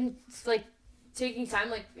and it's, like taking time,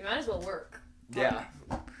 like you might as well work. Yeah.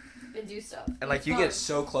 And do stuff. And like It's you fun. get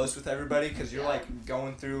so close with everybody because you're Yeah. like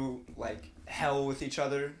going through like hell with each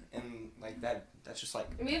other, and like that's just like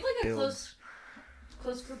And we have like a builds.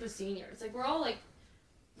 close group of seniors. Like we're all like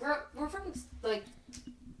we're from like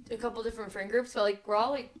a couple different friend groups, but like we're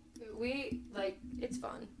all like we like it's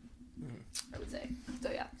fun. I would say. So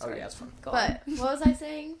yeah. oh Sorry. yeah, it's fun. Go on. But what was I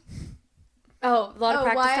saying? Oh, a lot of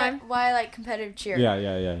practice why time. why I like competitive cheer?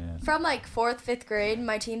 Yeah. From like 4th, 5th grade,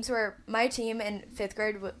 my team in 5th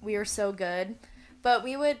grade we were so good, but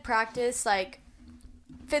we would practice like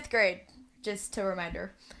 5th grade, just a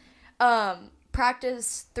reminder.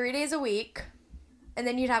 Practice 3 days a week, and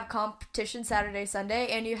then you'd have competition Saturday, Sunday,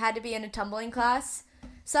 and you had to be in a tumbling class.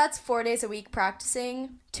 So that's 4 days a week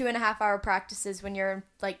practicing, 2.5 hour practices when you're in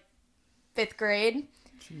like 5th grade.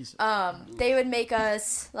 Jesus. They would make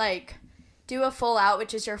us like do a full out,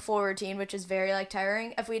 which is your full routine, which is very like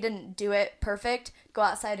tiring. If we didn't do it perfect, go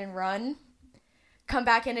outside and run, come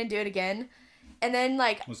back in and do it again. And then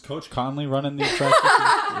like Was Coach Conley running these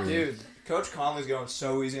practices? Dude, Coach Conley's going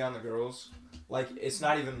so easy on the girls. Like it's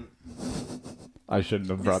not even. I shouldn't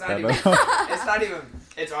have brought It's not that even. up. It's not even.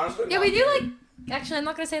 It's honestly. Yeah, not we do good. like Actually, I'm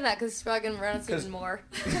not gonna say that because it's probably gonna run us even more.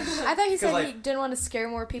 I thought he said like- he didn't want to scare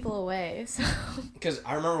more people away. So. Because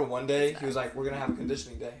I remember one day he was like, "We're gonna have a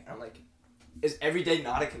conditioning day." And I'm like, "Is every day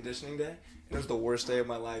not a conditioning day?" And it was the worst day of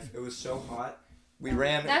my life. It was so hot. We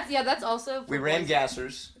ran. That's also. We ran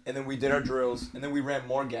gassers, and then we did our drills, and then we ran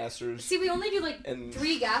more gassers. See, we only do like And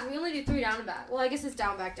 3 gas. We only do 3 down and back. Well, I guess it's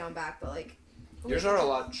down back, but like. yours are a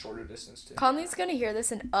lot shorter distance too. Conley's gonna hear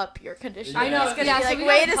this and up your condition. I know. He's gonna Yeah, be so like, we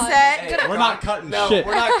wait gotta a cut. sec. Hey, We're not cutting no, shit.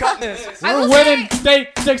 we're not cutting this. I We're will winning state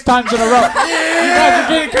 6 times in a row. You guys are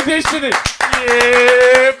getting conditioning.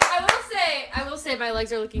 Yep. I will say, my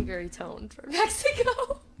legs are looking very toned for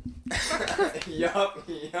Mexico.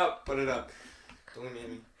 Yup. Put it up. Don't leave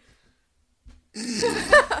me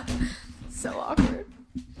hanging. So awkward.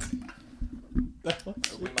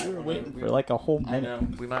 We were waiting for like a whole I minute.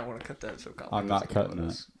 know. We might want to cut that. So I'm not cutting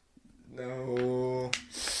that. No.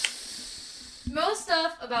 Most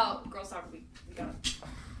stuff about girl soccer we got.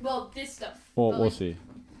 Well, this stuff. Well, but, we'll like, see.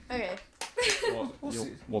 Okay. We'll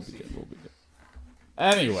see. We'll be good.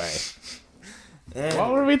 Anyway,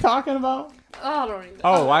 what were we talking about? Oh, I don't even know.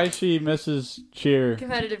 Oh, why she misses cheer?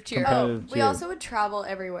 Competitive cheer. Competitive We cheer. also would travel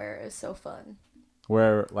everywhere. It was so fun.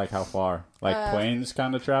 Where, like, how far? Like planes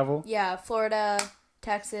kind of travel Yeah, Florida,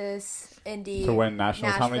 Texas, Indy. to win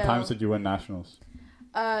nationals. How many Nashville. times did you win nationals?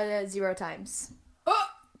 0 times. Oh!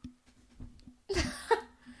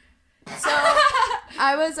 So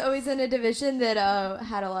I was always in a division that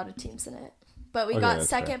had a lot of teams in it, but we Okay, got that's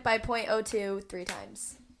second by .02 3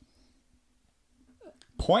 times.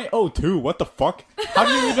 .02. What the fuck? How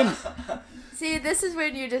do you even? See, this is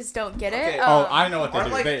when you just don't get it. Okay. Oh, I know what they Aren't,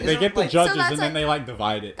 do. like, They isn't, get the like- judges So that's and then like- they like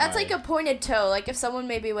divide it. That's by- like a pointed toe. Like if someone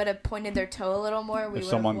maybe would have pointed their toe a little more, we would if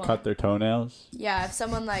have someone won. cut their toenails. Yeah, if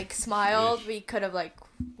someone like smiled, we could have like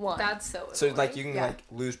won. That's so. So annoying. like you can Yeah. like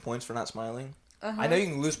lose points for not smiling. Uh-huh. I know you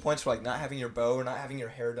can lose points for like not having your bow or not having your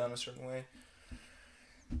hair done a certain way.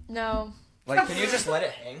 No. Like, can you just let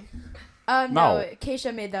it hang? No. No.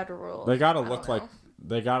 Keisha made that a rule. They gotta I don't look like know.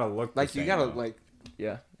 they gotta look Like the you same, gotta though. like,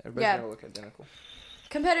 yeah, everybody's Yeah. gotta look identical.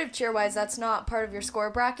 Competitive cheer wise, that's not part of your score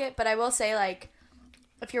bracket, but I will say like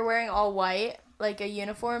if you're wearing all white, like a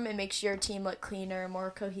uniform, it makes your team look cleaner, more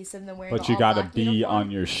cohesive than wearing. But you all gotta black be uniform. on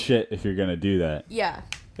your shit if you're gonna do that. Yeah.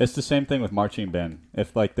 It's the same thing with marching band.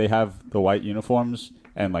 If like they have the white uniforms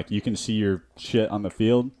and like you can see your shit on the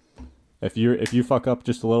field, if you fuck up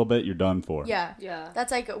just a little bit, you're done for. Yeah. Yeah.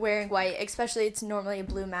 That's like wearing white, especially it's normally a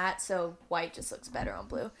blue mat, so white just looks better on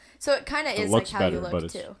blue. So it kind of It is like looks how better, you but look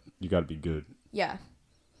it's too. you gotta be good. Yeah.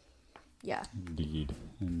 Yeah. Indeed.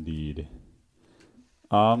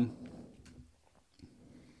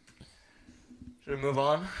 Should we move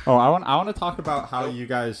on? Oh, I want to talk about how you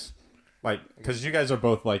guys, like, because you guys are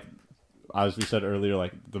both like, as we said earlier,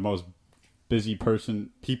 like the most busy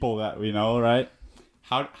people that we know, right?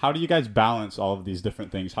 How do you guys balance all of these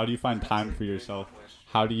different things? How do you find time for yourself?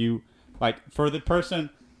 How do you, like, for the person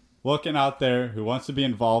looking out there who wants to be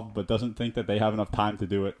involved but doesn't think that they have enough time to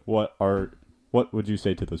do it? What would you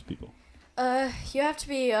say to those people? You have to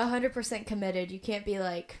be 100% committed. You can't be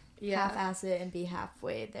like Yeah. half-ass it and be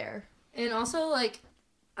halfway there. And also, like,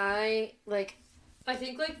 I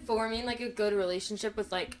think, like, forming, like, a good relationship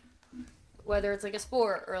with, like, whether it's, like, a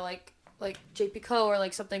sport or, like JPCO or,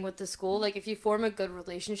 like, something with the school, like, if you form a good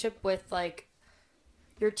relationship with, like,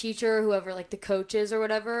 your teacher or whoever, like, the coaches or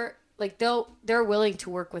whatever, like, they're willing to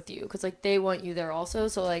work with you because, like, they want you there also.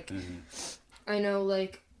 So, like, I know,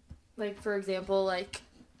 like, for example, like,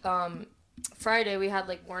 Friday we had,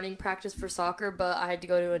 like, morning practice for soccer, but I had to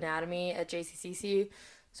go to anatomy at JCCC.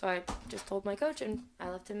 So I just told my coach, and I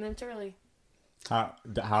left 10 minutes early. How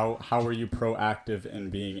were you proactive in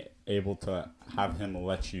being able to have him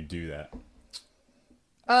let you do that?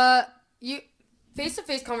 You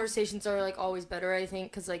face-to-face conversations are like always better, I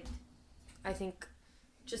think, because like I think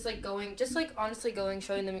just honestly going,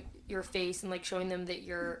 showing them your face and like showing them that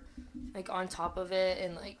you're like on top of it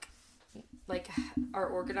and like are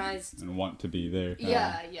organized. And want to be there.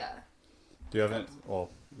 Yeah. Do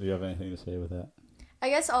you have anything to say with that? I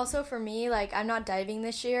guess also for me, like, I'm not diving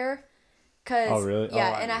this year. Cause, Oh, really?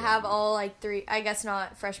 Yeah, Oh, and I yeah. have all, like, 3... I guess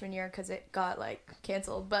not freshman year because it got, like,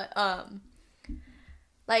 canceled. But,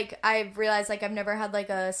 like, I've realized, like, I've never had, like,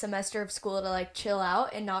 a semester of school to, like, chill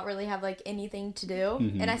out and not really have, like, anything to do.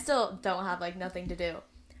 Mm-hmm. And I still don't have, like, nothing to do.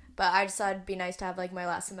 But I decided it'd be nice to have, like, my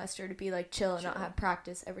last semester to be, like, chill and not have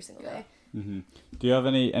practice every single day. Mm-hmm. Do you have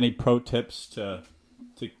any pro tips to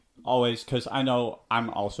always, because I know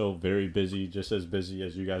I'm also very busy, just as busy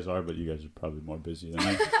as you guys are, but you guys are probably more busy than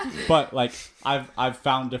me. But like I've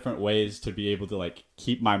found different ways to be able to like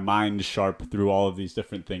keep my mind sharp through all of these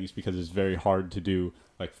different things because it's very hard to do.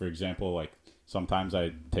 Like for example, like sometimes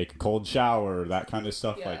I take a cold shower, that kind of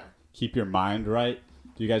stuff. Yeah. Like keep your mind right.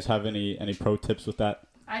 Do you guys have any pro tips with that?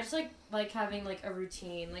 I just like having like a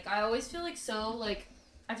routine. Like I always feel like so like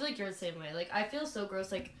I feel like you're the same way. Like I feel so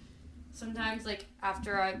gross like sometimes like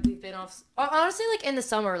after we've been off honestly like in the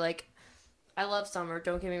summer like I love summer,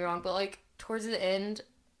 don't get me wrong, but like towards the end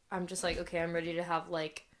I'm just like okay, I'm ready to have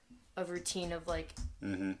like a routine of like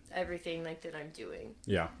everything like that I'm doing.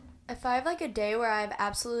 Yeah. If I have like a day where I have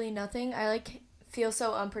absolutely nothing, I like feel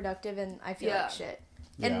so unproductive and I feel like shit.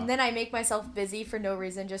 And then I make myself busy for no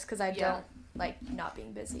reason just because I don't like not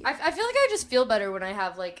being busy. I feel like I just feel better when I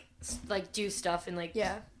have like do stuff and like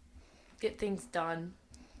get things done.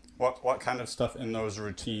 What kind of stuff in those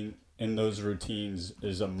routines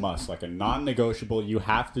is a must, like a non-negotiable? You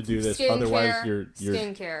have to do this, otherwise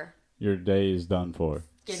your day is done for.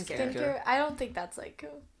 Skincare. I don't think that's like.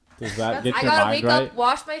 Does that get I your gotta mind wake right? up,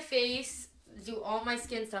 wash my face, do all my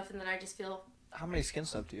skin stuff, and then I just feel How many skin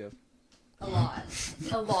stuff do you have?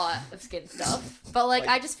 a lot of skin stuff. But like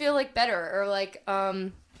I just feel like better, or like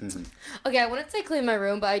Okay, I wouldn't say clean my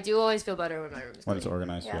room, but I do always feel better when my room is When clean. it's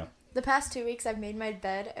organized, yeah. The past 2 weeks, I've made my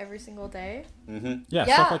bed every single day. Yeah,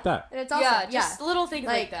 stuff like that. And it's awesome. Yeah, just little things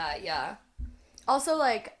like Like- that. Yeah. Also,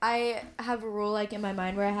 like, I have a rule, like, in my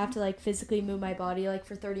mind where I have to, like, physically move my body, like,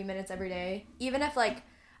 for 30 minutes every day. Even if, like,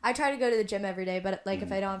 I try to go to the gym every day, but, like,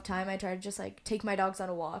 if I don't have time, I try to just, like, take my dogs on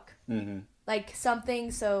a walk. Like, something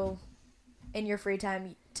so in your free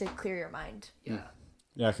time to clear your mind. Yeah.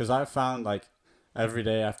 Yeah, because I found, like, every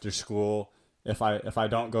day after school, if I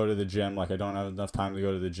don't go to the gym, like, I don't have enough time to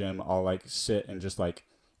go to the gym, I'll, like, sit and just, like,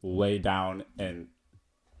 lay down and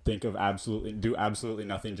do absolutely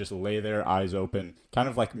nothing, just lay there, eyes open, kind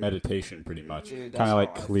of like meditation pretty much. Dude, kind of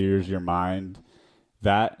like that's how I clears your mind.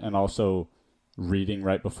 That, and also reading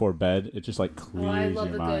right before bed, it just like clears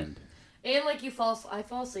your mind. And like I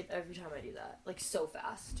fall asleep every time I do that, like so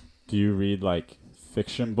fast. Do you read like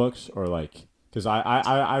fiction books or like, because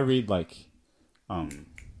I read like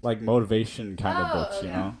motivation kind of books, you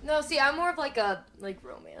know? No, see, I'm more of like a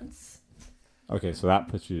romance. Okay, so that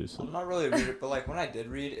puts you to sleep. I'm not really a reader, but like when I did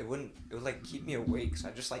read, it would like keep me awake. So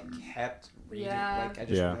I just like kept reading. Yeah. Like I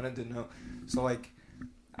just wanted to know. So like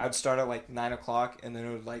I'd start at like 9 o'clock, and then it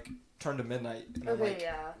would like turn to midnight. And I'm like,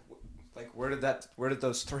 like where did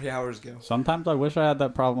those 3 hours go? Sometimes I wish I had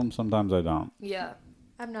that problem. Sometimes I don't. Yeah.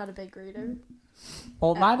 I'm not a big reader.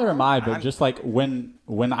 Well, neither am I, but just like when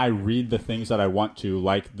I read the things that I want to,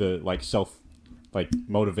 like the self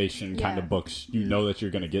motivation kind of books, you know that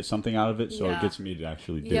you're going to get something out of it, so it gets me to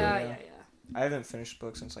actually do it. Yeah. I haven't finished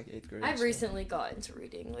books since like 8th grade. I've recently got into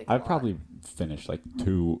reading. Like I've probably finished like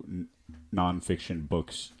 2 non-fiction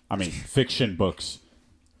books. I mean, fiction books,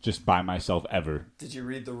 just by myself ever. Did you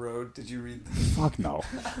read The Road? Did you read? Fuck no.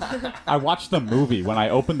 I watched the movie. When I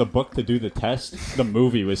opened the book to do the test, the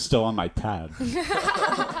movie was still on my tab.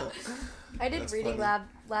 I did That's reading funny. lab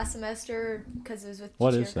last semester because it was with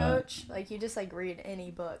What cheer is that? coach. Like, you just, like, read any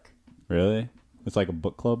book. Really? It's like a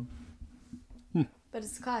book club? But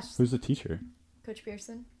it's a class. Who's the teacher? Coach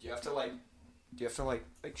Pearson. Do you have to like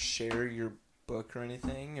share your book or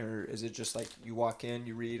anything, or is it just like you walk in,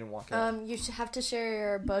 you read, and walk out? You should have to share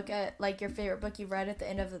your book at, like, your favorite book you read at the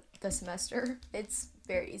end of the semester. It's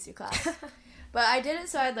very easy class. But I did it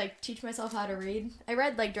so I'd, like, teach myself how to read. I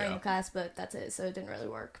read, like, during the class, but that's it, so it didn't really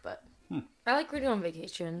work, but... I like reading on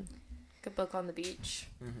vacation. Good book on the beach.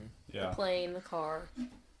 Yeah. The plane, the car.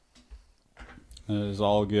 It is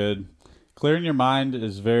all good. Clearing your mind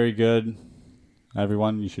is very good.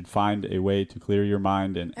 Everyone, you should find a way to clear your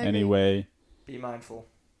mind in any way. Be mindful.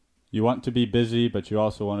 You want to be busy, but you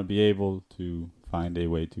also want to be able to find a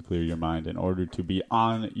way to clear your mind in order to be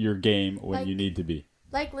on your game when you need to be.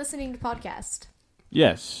 Like listening to podcasts.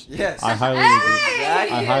 Yes. Yes. I highly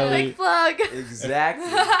Exactly. I highly Like plug. Exactly.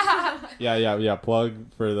 Yeah,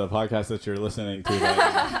 plug for the podcast that you're listening to.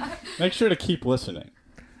 Then. Make sure to keep listening.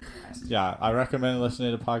 Yeah, I recommend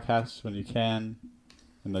listening to podcasts when you can,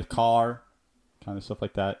 in the car, kind of stuff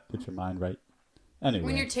like that. Get your mind right. Anyway.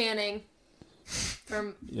 When you're tanning.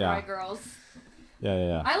 From my girls.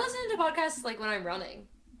 Yeah. I listen to podcasts like when I'm running.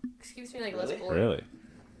 Keeps me like less bored. Really?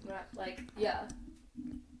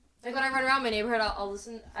 Like when I run around my neighborhood, I'll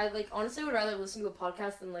listen. I like honestly would rather listen to a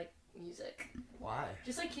podcast than like music. Why?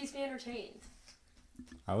 Just like keeps me entertained.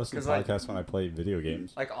 I listen to 'Cause, podcasts when I play video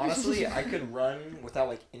games. Like honestly, I could run without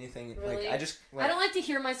like anything. Really? Like I just. Like, I don't like to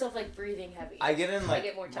hear myself like breathing heavy. I get in like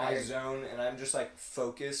get more my tired. zone, and I'm just like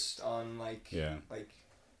focused on like like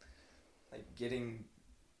getting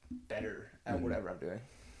better at whatever I'm doing.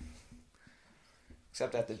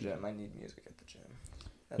 Except at the gym, I need music at the gym.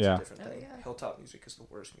 That's a different thing. yeah. Hilltop music is the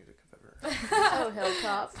worst music I've whatever. Oh,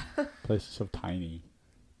 Hilltop. Place is so tiny.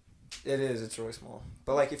 It is. It's really small.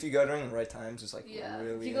 But like if you go during the right times, it's like Yeah.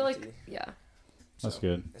 really If you go empty. like yeah. That's So,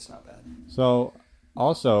 good. It's not bad. So,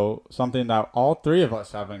 also, something that all three of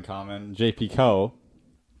us have in common, JP Co.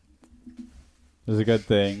 is a good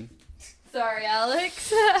thing. Sorry,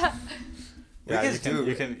 Alex. Yeah, guys do.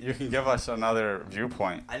 you can give us another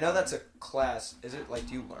viewpoint. I know that's a class. Is it like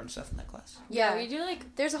do you learn stuff in that class? yeah, we do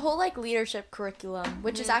like There's a whole like leadership curriculum,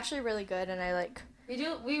 which is Mhm. actually really good, and I like. we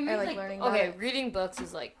read like like learning about okay, it. reading books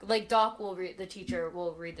is like Doc will read, the teacher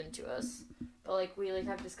will read them to us. But like we like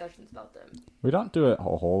have discussions about them. We don't do it a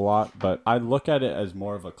whole lot, but I look at it as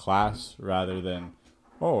more of a class rather than,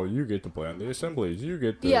 oh, you get to plan the assemblies, you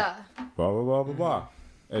get to Yeah. blah blah blah blah blah.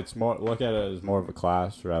 It's more look at it as more of a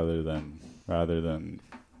class rather than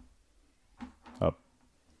a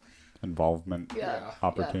involvement Yeah.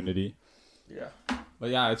 opportunity. Yeah. But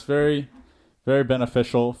yeah, it's very very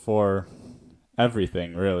beneficial for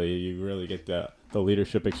everything. Really, you really get the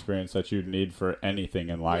leadership experience that you'd need for anything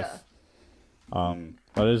in life.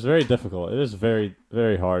 But it's very difficult. It is very,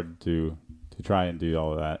 very hard to try and do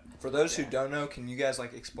all of that. For those who don't know, can you guys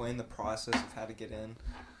like explain the process of how to get in?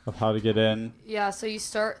 Of how to get in. Yeah, so you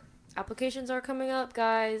start applications are coming up,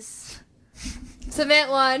 guys. Submit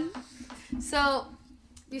one. So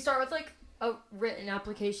you start with like a written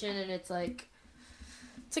application and it's like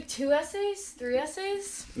 2 essays, 3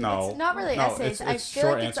 essays. No, It's not really essays. I it's feel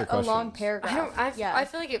short like it's answer a long questions. paragraph. I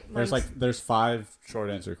feel like it There's 5 short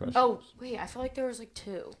answer questions. Oh, wait, I feel like there was like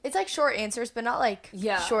 2. It's like short answers, but not like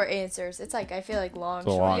Yeah. short answers. It's like I feel like long, It's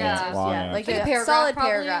a short long answer, answers. long yeah, like answer. Like a a paragraph, solid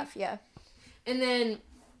probably? paragraph. Yeah. And then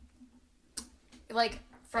like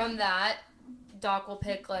from that, Doc will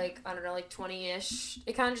pick like I don't know, like 20-ish.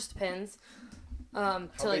 It kind of just depends. How To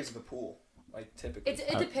big like is the pool? Like typically. it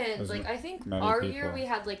depends. There's Like I think many our year people. we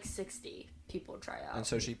had like 60 people try out. And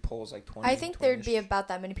so she pulls like 20. I think there'd be 20-ish. about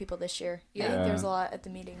that many people this year. I Yeah. think there's a lot at the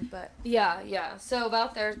meeting, but Yeah. So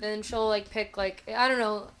about there, then she'll like pick like I don't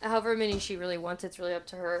know, however many she really wants. It's really up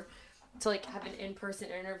to her to like have an in-person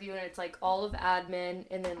interview, and it's like all of admin,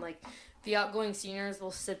 and then like the outgoing seniors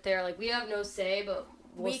will sit there. Like we have no say, but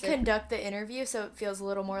we sit- conduct the interview so it feels a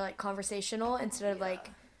little more like conversational instead of Yeah. like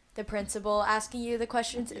the principal asking you the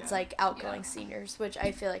questions. It's Yeah. like outgoing Yeah. seniors, which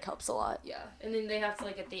I feel like helps a lot. Yeah, and then they have to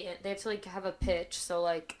like at the end they have to like have a pitch. So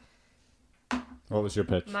like What was your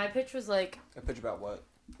pitch? my pitch was like A pitch about what?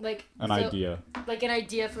 An so- idea. like an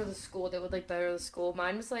idea for the school that would like better the school.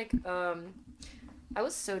 Mine was like I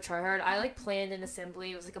was so tryhard. I like planned an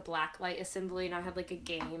assembly. It was like a blacklight assembly, and I had like a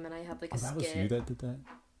game, and I had like a Oh, that skit. was you that did that?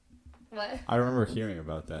 What? I remember hearing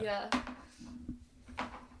about that. Yeah.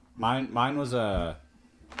 Mine was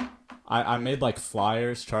I made like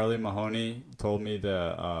flyers. Charlie Mahoney told me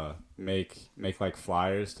to make like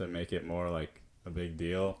flyers to make it more like a big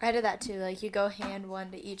deal. I did that too. Like you go hand one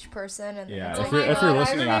to each person, and then Yeah, it's Oh if like, my you're God, I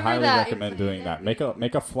listening, I remember highly that. recommend doing that.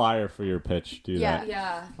 Make a flyer for your pitch. Do Yeah. that.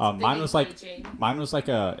 Yeah. Mine Big was like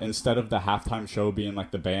engaging. instead of the halftime show being like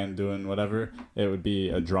the band doing whatever, it would be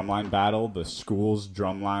a drumline battle. The school's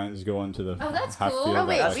drum lines go into the Oh, that's half cool. field Oh,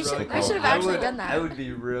 wait, at, we like, should- football. I should have actually would- done that. I would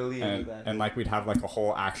be really into and that. and like we'd have like a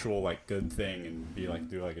whole actual like good thing and be like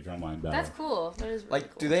do like a drumline battle. That's cool. That is really Like,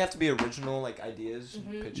 cool. do they have to be original like ideas,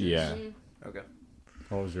 Mhm. pitches? Yeah. Mhm. Okay.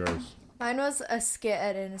 What was yours? mine was a skit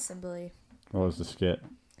at an assembly. What was the skit?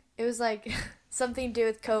 It was like something to do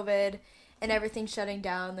with COVID and everything shutting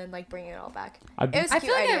down, then like bringing it all back. I'd It was I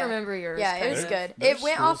cute feel like idea. I remember yours. Yeah, it was kind of. good. There's It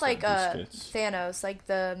went schools off like that do skits. Thanos, like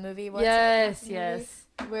the movie. What's Yes, it? yes.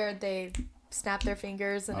 Where they snap their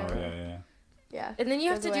fingers and Oh everything. yeah. Yeah. And then you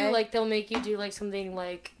have Goes to do away. like they'll make you do like something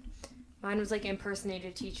like mine was like impersonate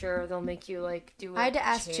a teacher. They'll make you like do. I had to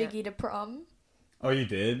ask chant. Jiggy to prom. Oh, you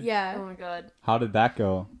did? Yeah. Oh my god. How did that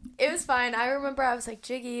go? It was fine. I remember I was like,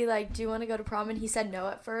 Jiggy, like, do you want to go to prom? And he said no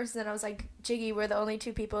at first. And then I was like, Jiggy, we're the only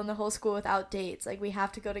 2 people in the whole school without dates. Like, we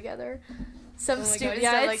have to go together. Some Oh my stupid God. Yeah,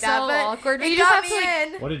 stuff it's like that. so But awkward. it You just got have me to, like-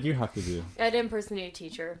 in. What did you have to do? I had to impersonate a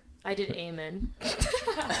teacher. I did amen.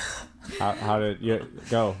 How did you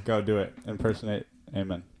go do it? Impersonate.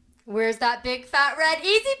 Amen. Where's that big fat red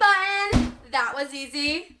easy button? That was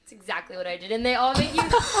easy. It's exactly what I did. And they all make you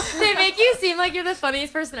they make you seem like you're the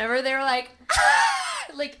funniest person ever. They were like, ah!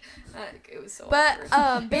 Like it was so But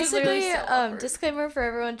awkward. It was literally basically, so awkward. disclaimer for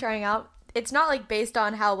everyone trying out. It's not like based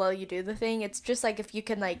on how well you do the thing. It's just like if you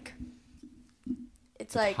can like.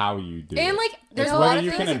 It's like how you do and it. like there's It's a lot whether of you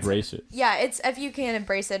things. can embrace it. yeah, it's if you can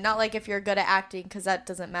embrace it. Not like if you're good at acting because that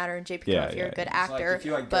doesn't matter in JPCO Yeah, if you're yeah. a good It's actor. like if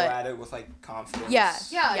you like go but at it with like confidence. Yeah.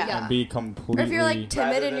 Yeah, Yeah. yeah. And be or completely. if you're like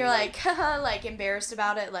timid Rather and than, you're like- like haha, like embarrassed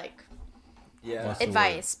about it, like Yeah. What's the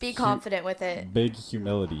advice, be Hu- confident with it. big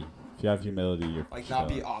humility. If If you have humility, you're Like not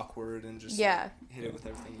be chilling. awkward and just Yeah. hit it with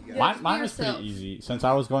everything you got. Yeah. Mine was yourself. pretty easy. Since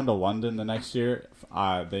I was going to London the next year,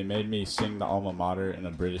 they made me sing the alma mater in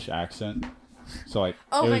a British accent. So like,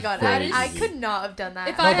 Oh it my was god, very I easy. could not have done that.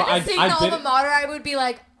 If I but had to sing I the did alma it- mater, I would be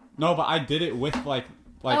like, No, but I did it with like.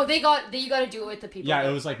 oh, you got to do it with the people. Yeah,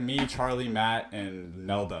 it was like me, Charlie, Matt, and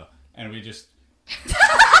Nelda, and we just.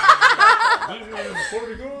 Before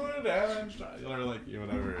we go in, or like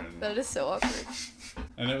whatever, That is so awkward.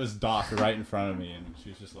 and it was Doc right in front of me, and she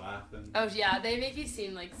was just laughing. Oh yeah, they make you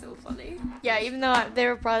seem like so funny. Yeah, even though they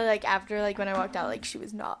were probably like after like when I walked out, like she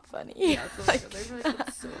was not funny. Yeah, they're really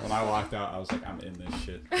so When I walked out, I was like, I'm in this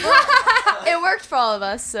shit. It worked for all of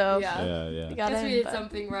us, so Yeah. Yeah, we yeah, got Guess in, we did but-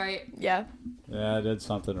 something right. Yeah. yeah. I did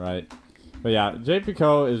something right, but yeah,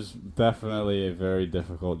 JPCO is definitely a very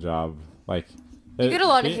difficult job. Like, You get a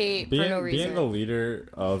lot of hate for no reason. Being the leader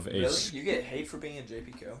of a, Really? You get hate for being in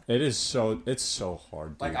JPCO? it's so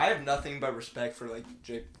hard. Dude. Like I have nothing but respect for like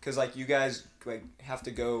because like you guys like have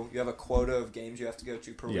to go. You have a quota of games you have to go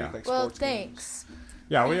to per Yeah. week. Like Well, sports games. thanks.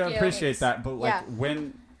 Yeah, we Thank you. appreciate that, but like Yeah.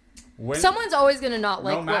 when Someone's always gonna not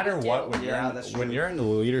like no matter what, we what, do. when Yeah, you're that's when true. you're in the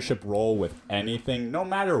leadership role with anything, no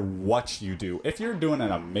matter what you do, if you're doing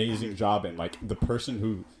an amazing job and like the person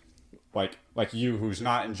who like you who's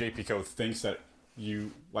not in JPCO thinks that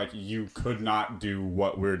you could not do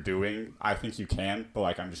what we're doing, I think you can, but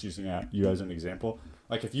like I'm just using you as an example.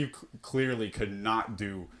 Like if you clearly could not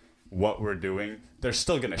do what we're doing, they're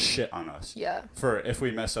still gonna shit on us. Yeah. For if we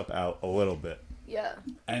mess up out a little bit. Yeah.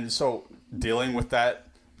 And so dealing with that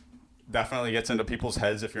definitely gets into people's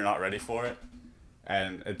heads if you're not ready for it.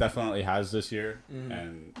 And it definitely has this year. Mhm.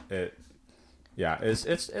 And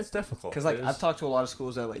it's difficult. Because like It is- I've talked to a lot of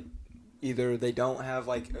schools that like either they don't have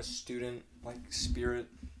like a student like spirit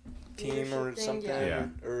team or Leadership thing, something, yeah.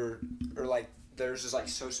 or like theirs is like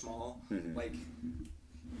so small, Mhm.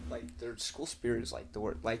 like their school spirit is like the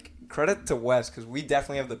word. Like credit to West because we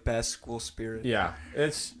definitely have the best school spirit. Yeah,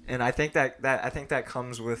 it's And I think that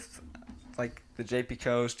comes with like the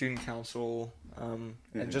JPCO student council, Mhm.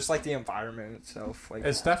 and just like the environment itself. Like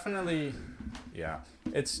it's definitely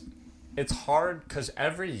it's hard because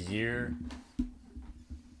every year.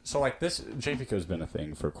 So like this JPCO has been a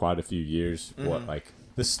thing for quite a few years. What Mhm. like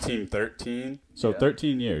this is team 13, so Yeah.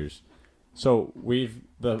 13 years. So we've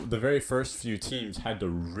the very first few teams had to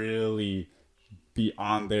really be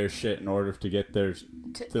on their shit in order to get theirs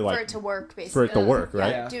For like- it to work, basically. for it to work,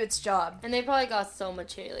 right? Yeah. Do its job. And they probably got so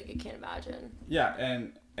much hate, like I can't imagine. Yeah,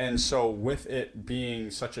 and so with it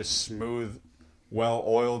being such a smooth,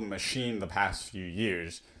 well-oiled machine the past few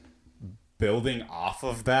years, building off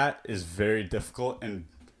of that is very difficult. And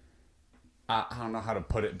I don't know how to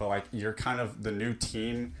put it, but like you're kind of the new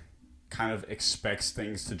team kind of expects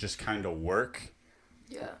things to just kind of work,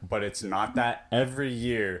 Yeah. but it's not that. Every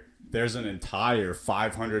year there's an entire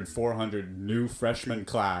 500, 400 new freshman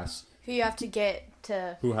class Who you have to get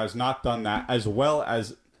to. who has not done that, as well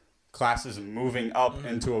as classes moving up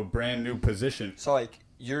into a brand new position. So like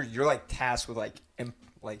you're like tasked with like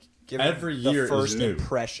giving Every the year is first new.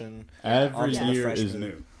 impression. Every onto the year is freshmen.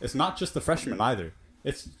 new. It's not just the freshmen either.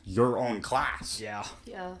 It's your own class. Yeah.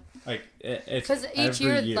 Yeah. Like it's Because each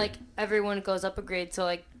every year, like everyone goes up a grade. So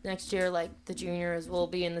like next year, like the juniors will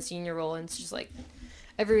be in the senior role, and it's just like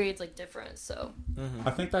every grade's like different. So Mm-hmm.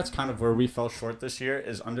 I think that's kind of where we fell short this year,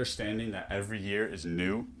 is understanding that every year is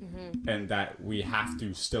new, and that we have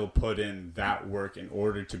to still put in that work in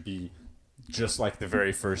order to be just like the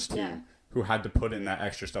very first team Yeah. who had to put in that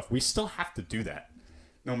extra stuff. We still have to do that.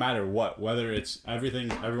 No matter what, whether it's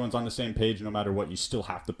everyone's on the same page, no matter what, you still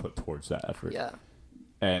have to put towards that effort. yeah.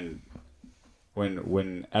 And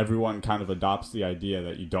when everyone kind of adopts the idea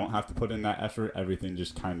that you don't have to put in that effort, everything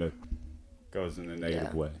just kind of goes in a negative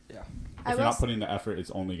Yeah. way. Yeah. I If will you're not s- putting the effort,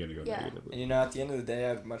 it's only going to go Yeah. negatively. And you know, at the end of the day,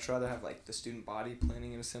 I'd much rather have like the student body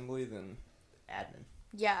planning and assembly than admin.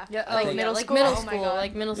 Yeah. Yeah. I Oh, think- yeah, middle like school? middle Oh my school, God.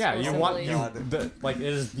 like middle Yeah, school. you want assembly. like it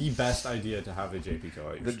is the best idea to have a JPCO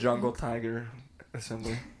at your The school. jungle tiger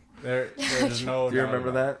assembly. There's no. Do you doubt remember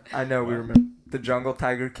about that? I know we What? remember the jungle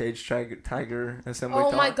tiger cage tiger assembly.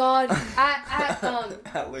 Oh my talk god! At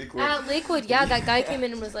at Lakewood. at Lakewood, yeah, that guy came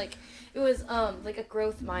in and was like, it was like a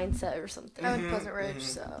growth mindset or something. I went to Pleasant Ridge, mhm.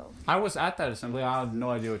 so. I was at that assembly. I have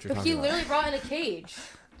no idea what you're But he talking about. literally brought in a cage.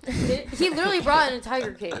 He literally brought in a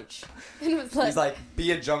tiger cage, and was like, He's like,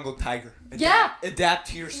 be a jungle tiger. Yeah. Adapt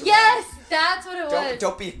to your surroundings. yes, that's what it was.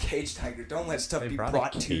 Don't be a cage tiger. Don't let stuff They be brought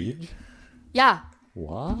brought a to you. cage? Yeah.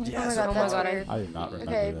 What? Yeah, Oh my so- god, Oh my that's God, weird. I did not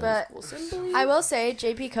remember Okay, that. but Assembly? I will say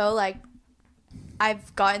JPCO, like,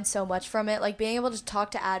 I've gotten so much from it. Like, being able to talk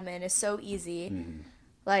to admin is so easy. Mhm.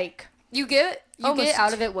 Like, You get Almost.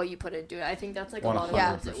 out of it what you put into it. I think that's like a lot of 100%.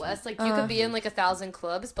 clubs at West. Like you could be in like 1,000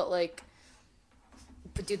 clubs, but like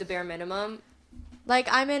do the bare minimum. Like,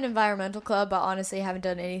 I'm in environmental club, but honestly haven't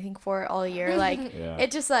done anything for it all year. Like, Yeah.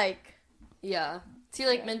 it just, like... Yeah. See,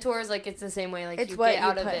 like, mentors, like, it's the same way. Like, It's you what get you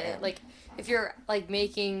out of put it. in. Like, if you're, like,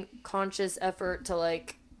 making conscious effort to,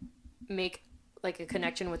 like, make, like, a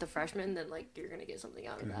connection with a freshman, then, like, you're going to get something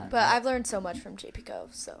out of that. But I've learned so much from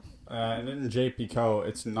JPCO, so... And in JPCO,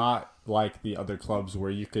 it's not like the other clubs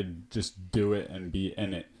where you could just do it and be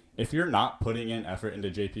in it. If you're not putting in effort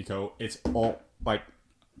into JPCO, it's all, like...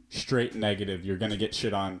 straight negative. You're gonna get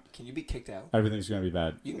shit on. Can you be kicked out? Everything's gonna be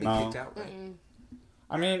bad. You can be No. kicked out, right?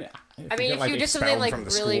 I mean, If you did something, like, from the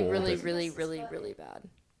really, school, really, but- really, really, really bad.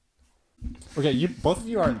 Okay, you both of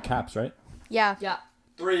you are in caps, right? Yeah. Yeah.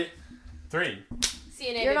 3.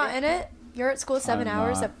 CNA. You're not in it? You're at school 7 I'm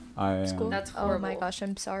hours not. at I am. school? That's Oh my horrible. gosh,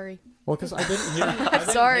 I'm sorry. Well, because I didn't hear. I didn't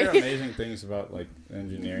sorry. hear amazing things about like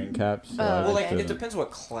engineering caps. So I Oh, Well, just like, it didn't. depends what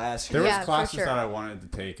class There you're was Yeah, for classes sure. that I wanted to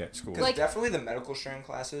take at school. Because Like- definitely the medical sharing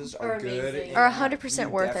classes are Are good. amazing. and Are 100% you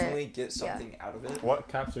worth it. definitely get something out of it. What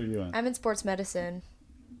caps are you in? I'm in sports medicine.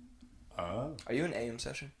 Oh. Are you in AM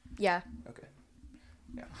session? Yeah. Okay.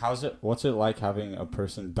 How's it? What's it like having a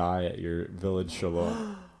person die at your village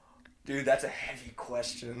shalom? Dude, that's a heavy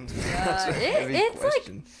question. Yeah, That's a heavy it's like-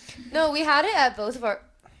 question. No, we had it at both of our...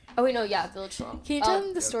 Oh, wait, no, yeah, Village Shalom. Can you tell them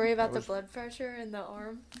the yeah, story about that the was- blood pressure in the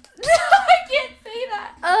arm? I can't say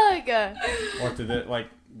that. Ugh. What did it like?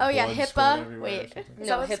 Oh, yeah, blood squirt HIPAA. everywhere or Wait. something? Is No,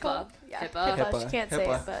 that what it's HIPAA. called? Yeah. HIPAA. HIPAA. She can't say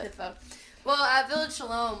HIPAA. it, but... Well, at Village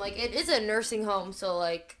Shalom, like, it is a nursing home, so,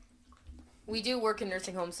 like, we do work in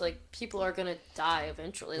nursing homes, so, like, people are gonna die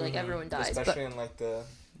eventually. Like, Mhm. everyone dies. Especially in, like, the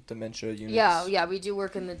dementia units. Yeah, we do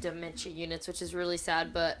work in the dementia units, which is really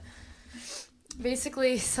sad, but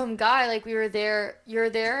basically some guy, like, you're there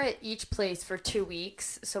at each place for 2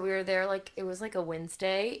 weeks, so we were there, like, it was like a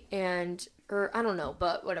Wednesday, or I don't know,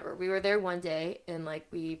 but whatever, we were there one day, and, like,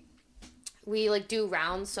 we like, do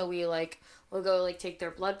rounds, so we'll go, like, take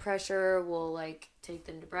their blood pressure, we'll, like, take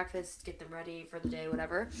them to breakfast, get them ready for the day,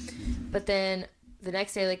 whatever, but then the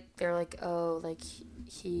next day, like, they're like, oh, like,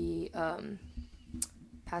 he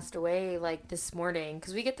passed away like this morning,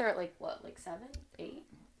 because we get there at like what, like 7, 8.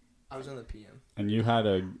 I was in the PM. And you had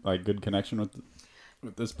a like good connection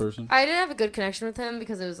with this person? I didn't have a good connection with him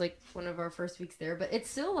because it was like one of our first weeks there, but it's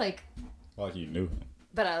still like, Well, you knew him.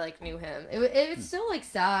 but I like knew him. It's still like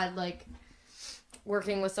sad, like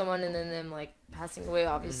working with someone and then them like passing away,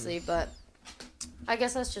 obviously, but I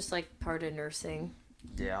guess that's just like part of nursing.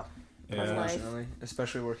 Yeah. Yeah. Unfortunately.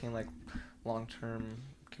 Especially working, like, long-term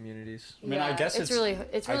communities. I mean, I guess it's it's really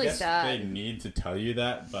I guess sad. they need to tell you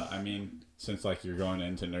that, but I mean, since like you're going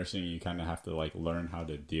into nursing, you kind of have to like learn how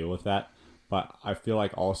to deal with that. But I feel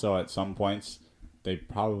like also at some points they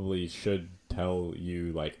probably should tell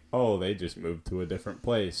you like, oh, they just moved to a different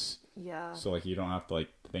place, Yeah. so like you don't have to like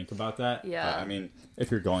think about that. Yeah. I mean,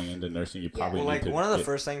 if you're going into nursing, you probably Well, need like, to one of the get-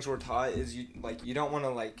 first things we're taught is you don't want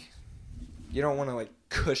to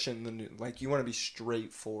cushion the new, like, you want to be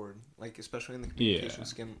straightforward, like, especially in the communication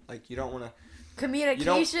scheme. Like, you don't want to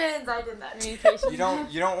Communications! I did that.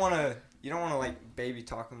 you don't want to like baby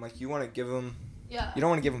talk them. Like, you want to give them, Yeah. you don't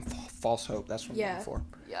want to give them false hope. That's what I'm Yeah. looking for.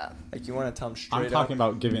 Yeah. Like, you want to tell them straight I'm talking up.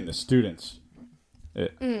 about giving the students.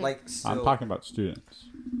 Like, still, I'm talking about students.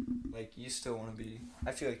 like, you still want to be,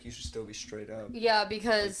 I feel like you should still be straight up. Yeah,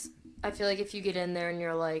 because I feel like if you get in there and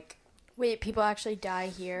you're like, Wait, people actually die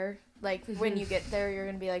here? Like, when you get there, you're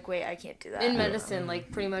going to be like, wait, I can't do that. in medicine,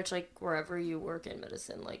 like pretty much like wherever you work in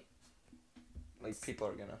medicine, like Like, people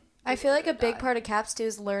are gonna. I feel like a big die. part of CAPS too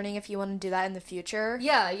is learning if you want to do that in the future.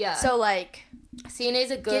 yeah. So, like, CNA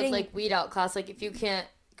is a good getting- like weed out class. Like if you can't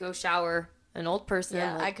go shower an old person,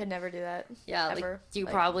 yeah, like, I could never do that. like ever. you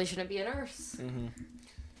Like- probably shouldn't be a nurse. Mm-hmm.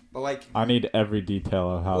 But, like, I need every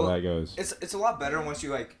detail of how Well, that goes. it's a lot better once you,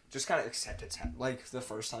 like, just kind of accept it's like the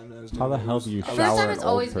first time that I was doing How the it, it hell was- do you I was- First shower time an it's old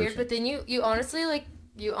always weird, person? but then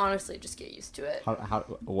you honestly just get used to it. How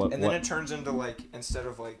what And then what? it turns into, like, instead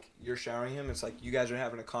of, like, you're showering him, it's like you guys are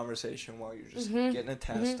having a conversation while you're just getting a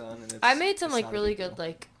task done. And it's, I made some it's like not a really big deal. good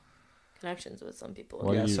like connections with some people.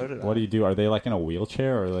 What Yeah, do you so did What I. do you do? Are they like in a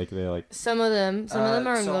wheelchair or like they like? Some of them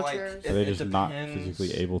are in so, like, wheelchairs. it- Are they it just not depends.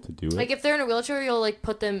 physically able to do it? Like if they're in a wheelchair, you'll like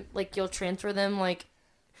put them like you'll transfer them like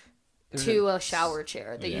to a shower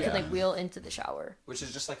chair that you can Yeah. like wheel into the shower. Which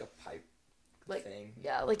is just like a pipe Like- thing.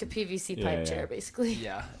 Yeah, like a PVC Yeah, pipe yeah. chair basically.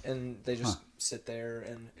 Yeah, and they just sit there,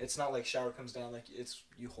 and it's not like shower comes down, like, it's,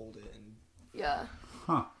 you hold it, and Yeah.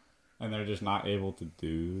 Huh? And they're just not able to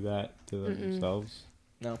do that to themselves.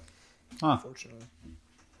 No. Huh? unfortunately.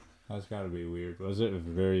 That's gotta be weird. Was it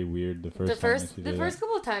very weird the first time that you did the first it?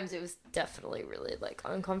 couple of times it was definitely really like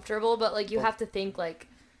uncomfortable, but like you have to think like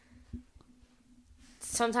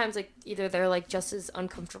sometimes like either they're like just as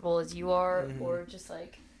uncomfortable as you are or just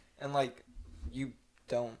like And like you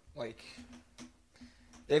don't like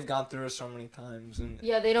they've gone through it so many times and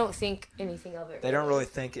yeah, they don't think anything of it. they don't really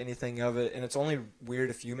think anything of it, and it's only weird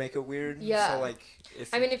if you make it weird. Yeah. So like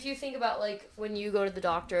if I mean, if you think about like when you go to the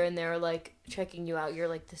doctor and they're like checking you out, you're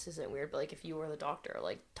like, this isn't weird. But like if you were the doctor,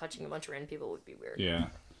 like touching a bunch of random people would be weird. Yeah.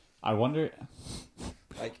 I wonder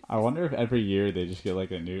if every year they just get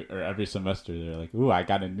like a new, or every semester they're like, ooh, I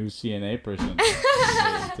got a new CNA person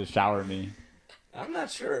to shower me. I'm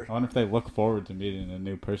not sure. I wonder if they look forward to meeting a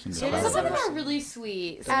new person to Some shower of them them. are really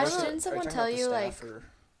sweet. Ash, Are didn't you someone talking tell about the you like staff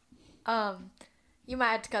or- you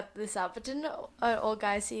might have to cut this out, but didn't an old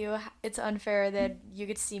guy see you? It's unfair that you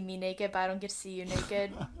get to see me naked, but I don't get to see you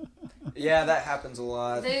naked. Yeah, that happens a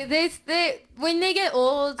lot. They when they get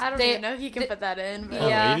old, I don't they, even know if you can put that in. But. A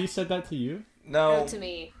Yeah. lady said that to you? No. to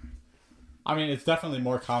me. I mean, it's definitely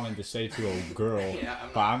more common to say to a girl, Yeah,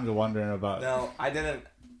 but I'm just wondering about... No, I didn't.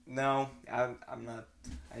 No, I'm not.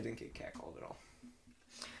 I didn't get catcalled at all.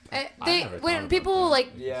 They never thought when about people that. like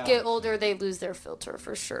Yeah. get older, they lose their filter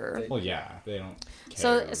for sure. They- Well, yeah, they don't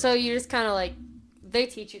care. So you just kind of like they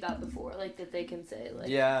teach you that before, like that they can say like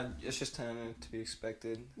Yeah, it's just kind of to be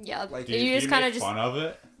expected. yeah. Like, Do you just kind of make just fun of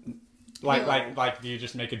it? No. Like, do you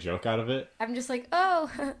just make a joke out of it? I'm just like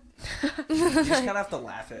oh You just kind of have to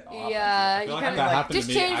laugh it off. yeah. I You feel like kind if that of happened just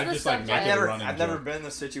to me, change I'd the just like subject. make I've it a never, running I've never joke. been in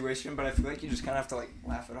this situation, but I feel like you just kind of have to like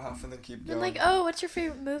laugh it off and then keep going. And like, oh, what's your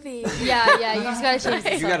favorite movie? Yeah. You just gotta change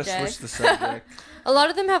the you gotta subject. switch the subject. A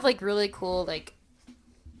lot of them have like really cool like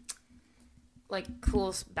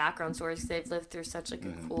cool background stories 'cause they've lived through such like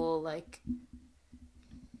a cool like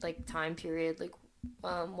time period. Like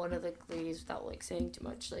one of the ladies, without like saying too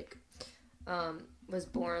much, like was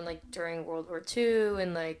born like during World War II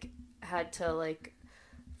and like had to like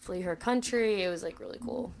flee her country. It was like really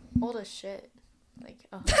cool. Old as shit. Like,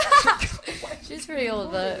 oh. She's pretty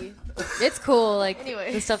old, but it's cool. Like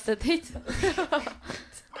Anyway. the stuff that they do.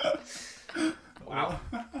 Wow.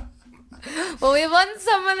 Well, we want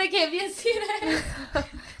someone that can't be a CNA.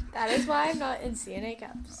 That is why I'm not in CNA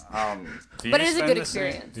caps. Do But you it is a spend good the same-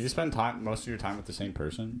 experience. do you spend most of your time with the same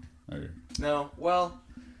person, or No. Well.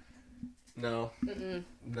 No. Mm-mm.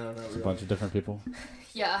 No. a bunch of different people?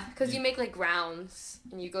 Yeah, because you make like rounds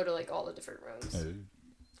and you go to like all the different rooms. Uh,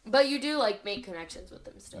 But you do like make connections with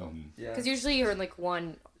them still. Yeah. Because usually you're in like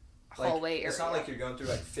one hallway area. It's not like you're going through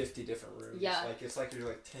like 50 different rooms. Yeah. Like it's like you're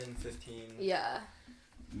like 10, 15. Yeah.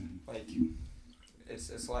 Like it's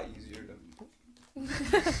a lot easier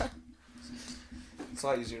to. It's a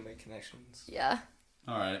lot easier to make connections. Yeah.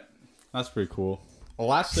 All right, that's pretty cool. The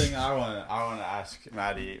last thing I want to ask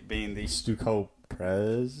Maddie, being the Stuco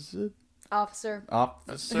officer.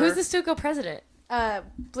 Who's the Stuco president?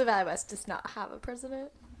 Blue Valley West does not have a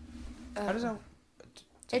president. How does that?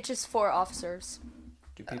 It's just 4 officers.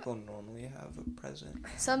 Do people normally have a president?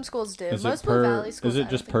 Some schools do. Is Most it Blue per? Valley schools. Is I it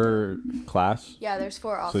don't just think per class? do. Yeah, there's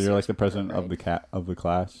 4 So officers. you're like the per president of grade. the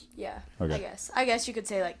class. Yeah. Okay. I guess you could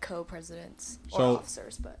say like co-presidents or So-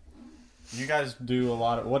 officers, but. You guys do a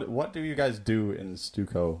lot of what do you guys do in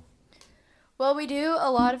Stuco? Well, we do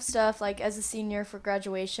a lot of stuff, like, as a senior for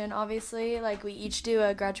graduation, obviously. Like, we each do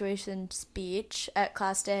a graduation speech at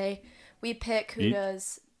class day. We pick who Each?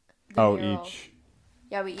 does the mural. Each.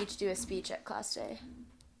 Yeah, we each do a speech at class day.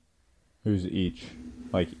 Who's each?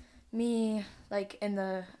 Like, Me, like, and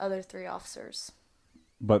the other 3 officers.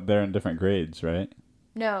 but they're in different grades, right?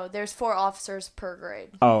 No, there's 4 officers per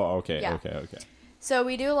grade. Oh, okay, Yeah. okay. So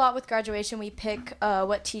we do a lot with graduation. We pick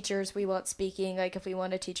what teachers we want speaking. Like, if we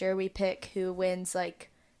want a teacher, we pick who wins,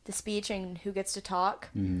 like, the speech and who gets to talk.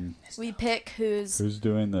 Mm-hmm. We pick who's... Who's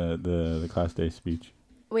doing the class day speech?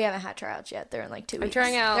 We haven't had tryouts yet. They're in, like, 2 I'm weeks.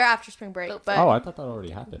 trying out- They're after spring break, but... Oh, I thought that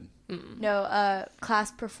already happened. No,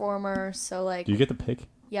 class performer, so, like... Do you get to pick?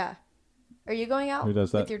 Yeah. Are you going out Who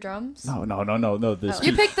does that? with your drums? No. The Oh.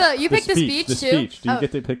 speech. You pick the speech The too. speech. Do you Oh.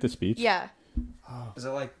 get to pick the speech? Yeah. Is it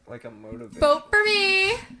like a motivation? Vote for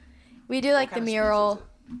me. We do, like, the mural.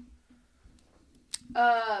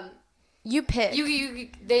 You pick. You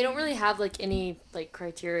they don't really have like any like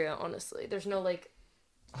criteria, honestly. There's no like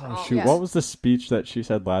Oh shoot! Yeah. What was the speech that she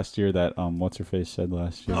said last year? That what's her face said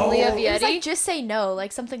last year? Oh. Leah It was Vietti. like, just say no,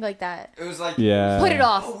 like, something like that. It was like Yeah. Put it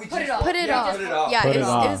off. Oh, we Put it just- off. Put it Yeah, off. put it off. Yeah, Put it it was,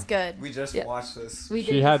 off. it was good. We just Yeah. watched this. We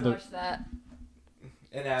She did had just the- watch that.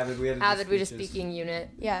 In Avid, we had to do Avid, we just speeches. speaking unit.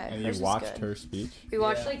 Yeah, And hers you was watched good. her speech. We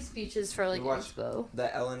watched Yeah. like speeches for like We watched- inspo.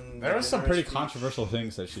 The Ellen. There were some DeGeneres pretty speech. controversial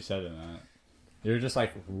things that she said in that. You're just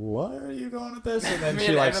like, what are you going with this? And then Me she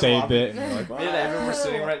and like Evan saved lobbied. it, and you're like, Me and Evan were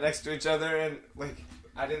sitting "Wow." right next to each other, and like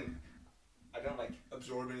I didn't like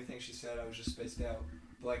absorb anything she said. I was just spaced out.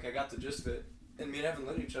 But like I got the gist of it, and me and Evan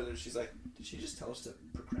looked at each other. And she's like, "Did she just tell us to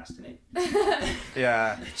procrastinate?"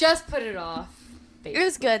 Yeah. Just put it off. It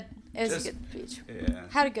was good. It was Just- a good speech. Yeah.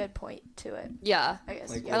 Had a good point to it, Yeah. I guess.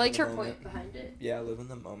 Like, I liked her Live in the point behind it. Yeah, live in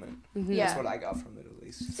the moment. Mm-hmm. Yeah. That's what I got from it, at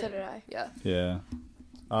least. So did I. Yeah. Yeah.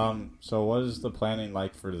 So what is the planning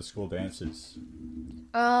like for the school dances?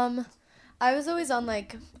 I was always on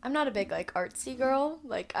like, I'm not a big like artsy girl.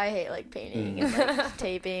 Like I hate like painting and like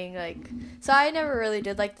taping, like, so I never really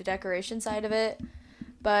did like the decoration side of it,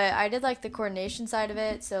 but I did like the coordination side of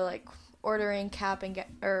it. So like ordering cap and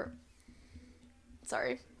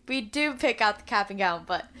sorry, we do pick out the cap and gown,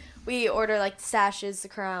 but we order like the sashes, the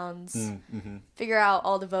crowns, Mm-hmm. figure out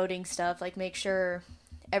all the voting stuff, like make sure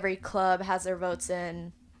every club has their votes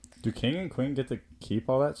in. Do King and Queen get to keep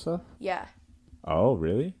all that stuff? Yeah. Oh,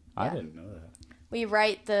 really? I Yeah. didn't know that. We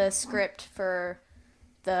write the script for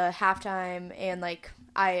the halftime, and like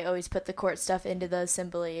I always put the court stuff into the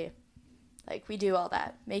assembly. Like we do all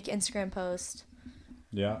that. Make Instagram post.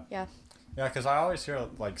 Yeah. Yeah. Yeah, because I always hear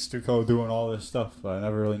like Stuco doing all this stuff, but I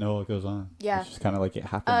never really know what goes on. Yeah. It's just kind of like it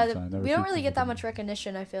happens. I never We see don't really get that people much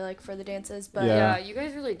recognition, I feel like, for the dances, but Yeah. Yeah, you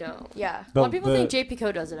guys really don't. yeah. A lot of people think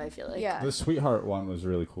JPCO does it, I feel like. Yeah. The Sweetheart one was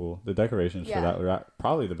really cool. The decorations for Yeah. that were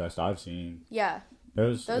probably the best I've seen. Yeah.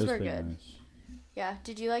 Those Those were pretty good. Nice. Yeah.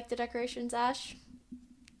 Did you like the decorations, Ash?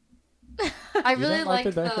 I You really didn't like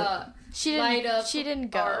like the the She light didn't. up She didn't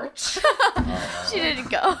go. arch. She didn't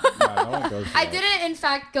go. Yeah, no one goes to I that. didn't, in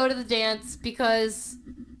fact, go to the dance because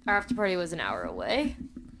our after party was an hour away.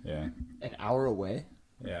 Yeah. An hour away?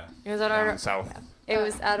 Yeah. It was at Down our south. it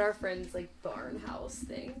was at our friend's like barn house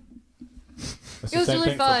thing. It's It was the same really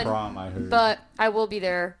thing fun, for prom, I heard. But I will be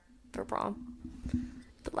there for prom.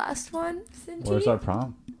 The last one, Cindy. Where's our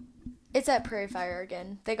prom? It's at Prairie Fire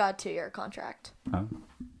again. They got a 2-year contract. Huh?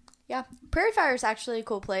 Yeah. Prairie Fire is actually a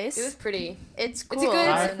cool place. It was pretty. It's cool. a good-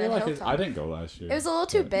 I and then feel like Hilltop. I didn't go last year. It was a little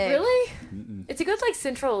too but- big. Really? Mm-mm. It's a good like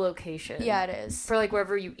central location. Yeah, it is. For like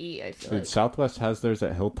wherever you eat, I feel Dude, like. Southwest has theirs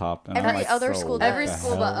at Hilltop. And I'm Every like, other so school what does. Every the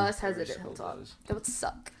school but hell? us has Every it at school Hilltop. does. That would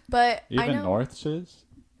suck. But I Even know. North's is?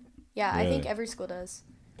 Yeah, I think Really? every school does.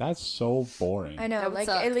 That's so boring. I know. That would Like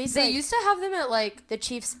suck. at least they like, used to have them at like the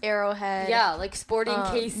Chiefs Arrowhead. yeah, like Sporting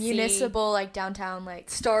KC, Municipal, like downtown, like.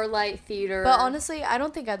 Starlight Theater. But honestly, I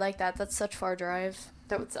don't think I'd like that. That's such far drive.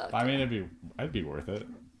 that would suck. I mean, it'd be worth it.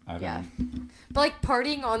 I don't Yeah. know. But like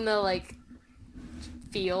partying on the like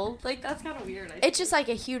field, like that's kind of weird. I It's just like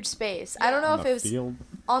a huge space. I don't know On if the it was field.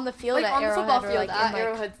 on the field like at on the Arrowhead football or field like at in like.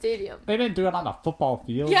 Arrowhead Stadium. They didn't do it on a football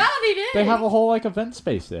field. Yeah, they did. They have a whole like event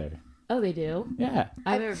space there. Oh, they do. Yeah.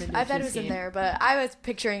 I've never been. To I a bet it Chiefs was in game. there, but I was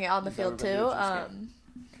picturing it on the You've field never been too. to a Chiefs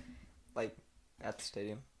Like, at the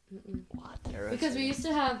stadium? What? Arrowhead Because we Stadium. used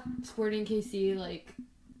to have Sporting KC like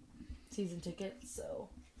season tickets, so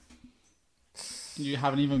You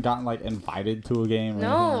haven't even gotten like invited to a game or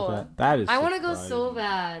No. anything like that. That is. I want to go surprising. so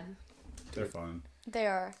bad. They're fun. They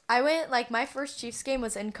are. I went like my first Chiefs game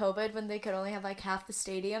was in COVID when they could only have like half the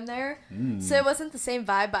stadium there, Mm. so it wasn't the same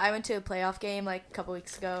vibe. But I went to a playoff game like a couple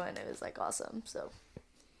weeks ago and it was like awesome. So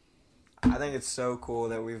I think it's so cool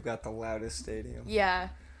that we've got the loudest stadium. yeah,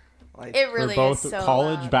 Like, it really For both is so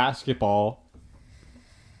college loud. basketball,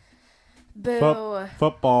 Boo.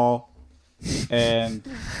 football, and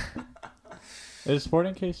is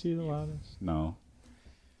Sporting KC the loudest? No.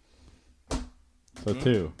 So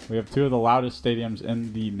two. We have two of the loudest stadiums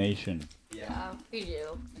in the nation. yeah. We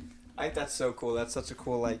do. I think that's so cool. That's such a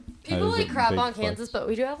cool, like, People is like a crap big on flex. Kansas, but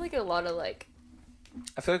we do have like a lot of like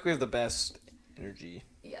I feel like we have the best energy.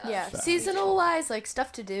 Yeah, Facts. seasonal wise, like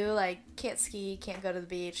stuff to do, like can't ski, can't go to the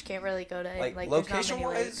beach, can't really go to Like, like there's not location many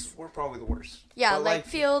wise, lakes. we're probably the worst. Yeah, But, like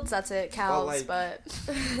fields, that's it, cows, like- but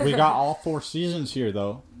We got all 4 seasons here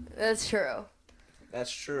though. That's true.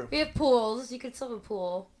 That's true. We have pools. You could still have a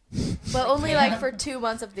pool. but only like for 2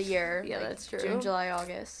 months of the year. Yeah, like, that's true. June, July,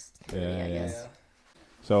 August. maybe, Yeah, I yeah. guess.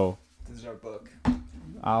 So This is our book.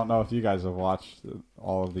 I don't know if you guys have watched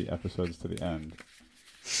all of the episodes to the end,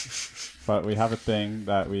 but we have a thing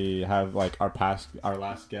that we have like our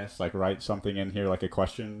last guest like write something in here like a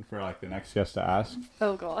question for like the next guest to ask.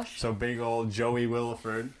 Oh gosh. So big old Joey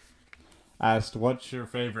Williford asked, "What's your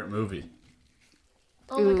favorite movie?"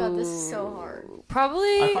 Oh my god, this is so hard.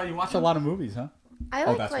 Probably. I thought you watched a lot of movies, huh? I Oh,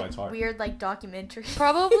 like that's why like it's hard. weird like documentaries.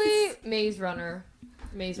 Probably Maze Runner.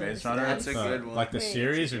 Maze Runner. Maze Runner. That's a good one. Like the Wait,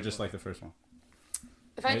 series that's a or good just one. like the first one?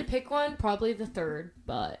 If I had to pick one, probably the third,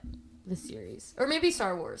 but the series or maybe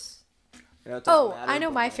Star Wars. You know, it doesn't Oh, matter, I know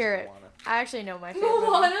but my mine's favorite. Moana. I actually know my favorite.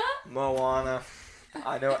 Moana? Moana.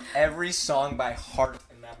 I know every song by heart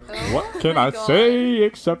in that movie. Oh What can my I God. say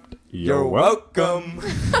except you're welcome.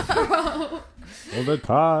 Well, the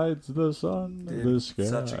tides, the sun, the Dude, sky.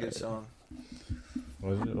 such a good song.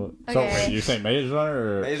 So Okay. wait, you say Maze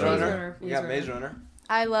Runner or Maze or- Runner. Maze We got Runner. Maze Runner.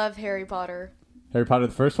 I love Harry Potter. Harry Potter,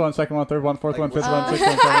 the first one, second one, third one, fourth Like one, fifth which one, one? sixth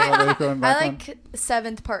one, seventh one, eighth one, I ninth one. like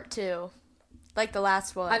 7th part 2. Like the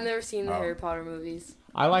last one. I've never seen the Oh. Harry Potter movies.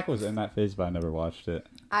 I like was in that phase, but I never watched it.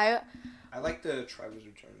 I like the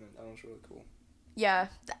Triwizard Tournament. That one's really cool. Yeah.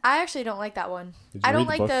 I actually don't like that one. Did you I don't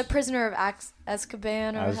read like the books? Prisoner of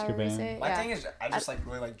Azkaban or however you Azkaban. say it. My Yeah. thing is, I just like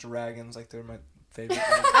really like dragons. Like they're my favorite.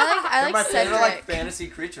 I They're like my favorite like Cedric. fantasy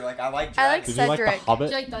creature. Like I like I like dragons. Did you like the Cedric. Do Hobbit?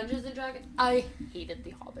 you like Dungeons and Dragons? I hated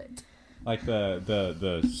The Hobbit. Like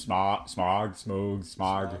the smog.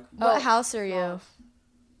 What house are you?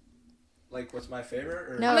 Like what's my favorite?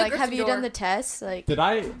 Or No, I'm a like have you done Gryffindor. the test? Like Did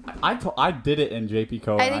I did it in JP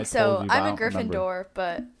Co. I and think told so. you, but I'm I a don't remember. Gryffindor,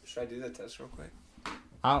 but should I do that test real quick?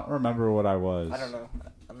 I don't remember what I was. I don't know.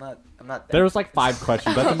 I'm not. That There was like 5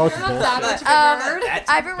 questions. That's the most You're not bullshit. that much of a nerd. That's-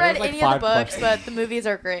 I haven't read was, like, any of the 5 books, questions. but the movies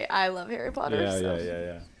are great. I love Harry Potter. Yeah, so.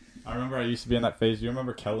 yeah. I remember I used to be in that phase. You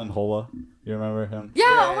remember Kellen Hola? You remember him? Yeah,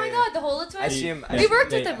 Yeah, oh my yeah, God, the whole twist. I see him. We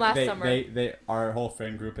worked with him last summer. Our whole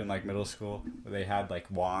friend group in like middle school, they had like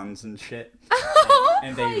wands and shit, Oh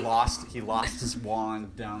and he lost his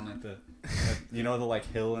wand down at the, you know, the like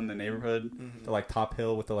hill in the neighborhood, Mhm. the like top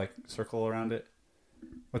hill with the like circle around it,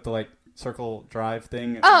 with the like circle drive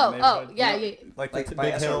thing. in Oh, the oh, neighborhood, yeah, you know? yeah. Like Like the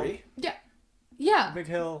by big hill, SRE? Yeah. big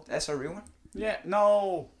hill. The SRE one? Yeah,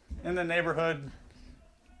 no, in the neighborhood.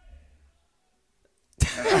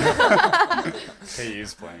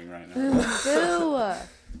 KU's playing right now.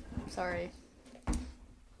 Boo. Sorry.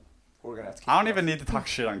 We're gonna have to. Keep I don't even need to talk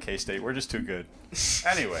shit on K-State. We're just too good.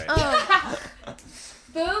 Anyway.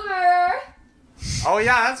 Boomer! Oh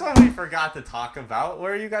yeah, that's what we forgot to talk about.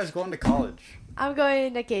 Where are you guys going to college? I'm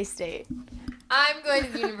going to K-State. I'm going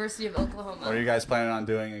to the University of Oklahoma. What are you guys planning on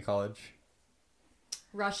doing in college?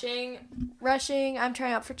 Rushing, Rushing. I'm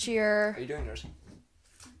trying out for cheer. Are you doing nursing?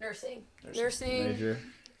 nursing. Nursing. Nursing. Major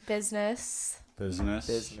Business. business.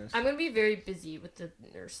 Business. I'm going to be very busy with the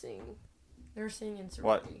nursing. Nursing and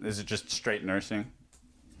What sorority. is it? Just straight nursing?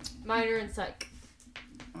 Minor in psych.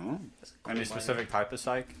 Oh. Any specific type of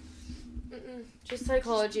psych? Just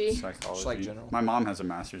psychology. Psychology. Just like general. My mom has a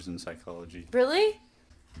master's in psychology. Really?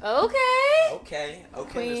 Okay. Okay.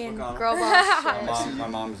 Okay, Queen. Miss McConnell. Girl boss. My shit.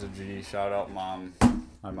 mom's a G. Shout out, mom.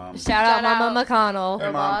 My mom, Shout out Shout Mama out. McConnell.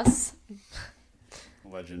 Girl Mom. boss.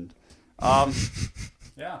 legend.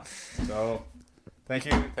 Yeah. So, thank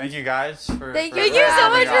you guys for. Thank for Thank you so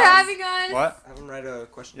much having for us. having us. What? Have him write a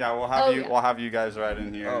question. Yeah, we'll have Oh, you. yeah. We'll have you guys right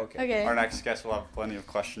in here. Oh, okay. Okay. Our next guest will have plenty of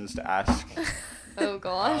questions to ask. Oh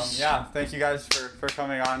gosh. Yeah, thank you guys for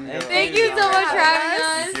coming on. Thank you so much for having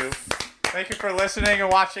us. Thank you. Thank you for listening and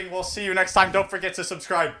watching. We'll see you next time. Don't forget to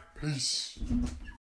subscribe. Peace.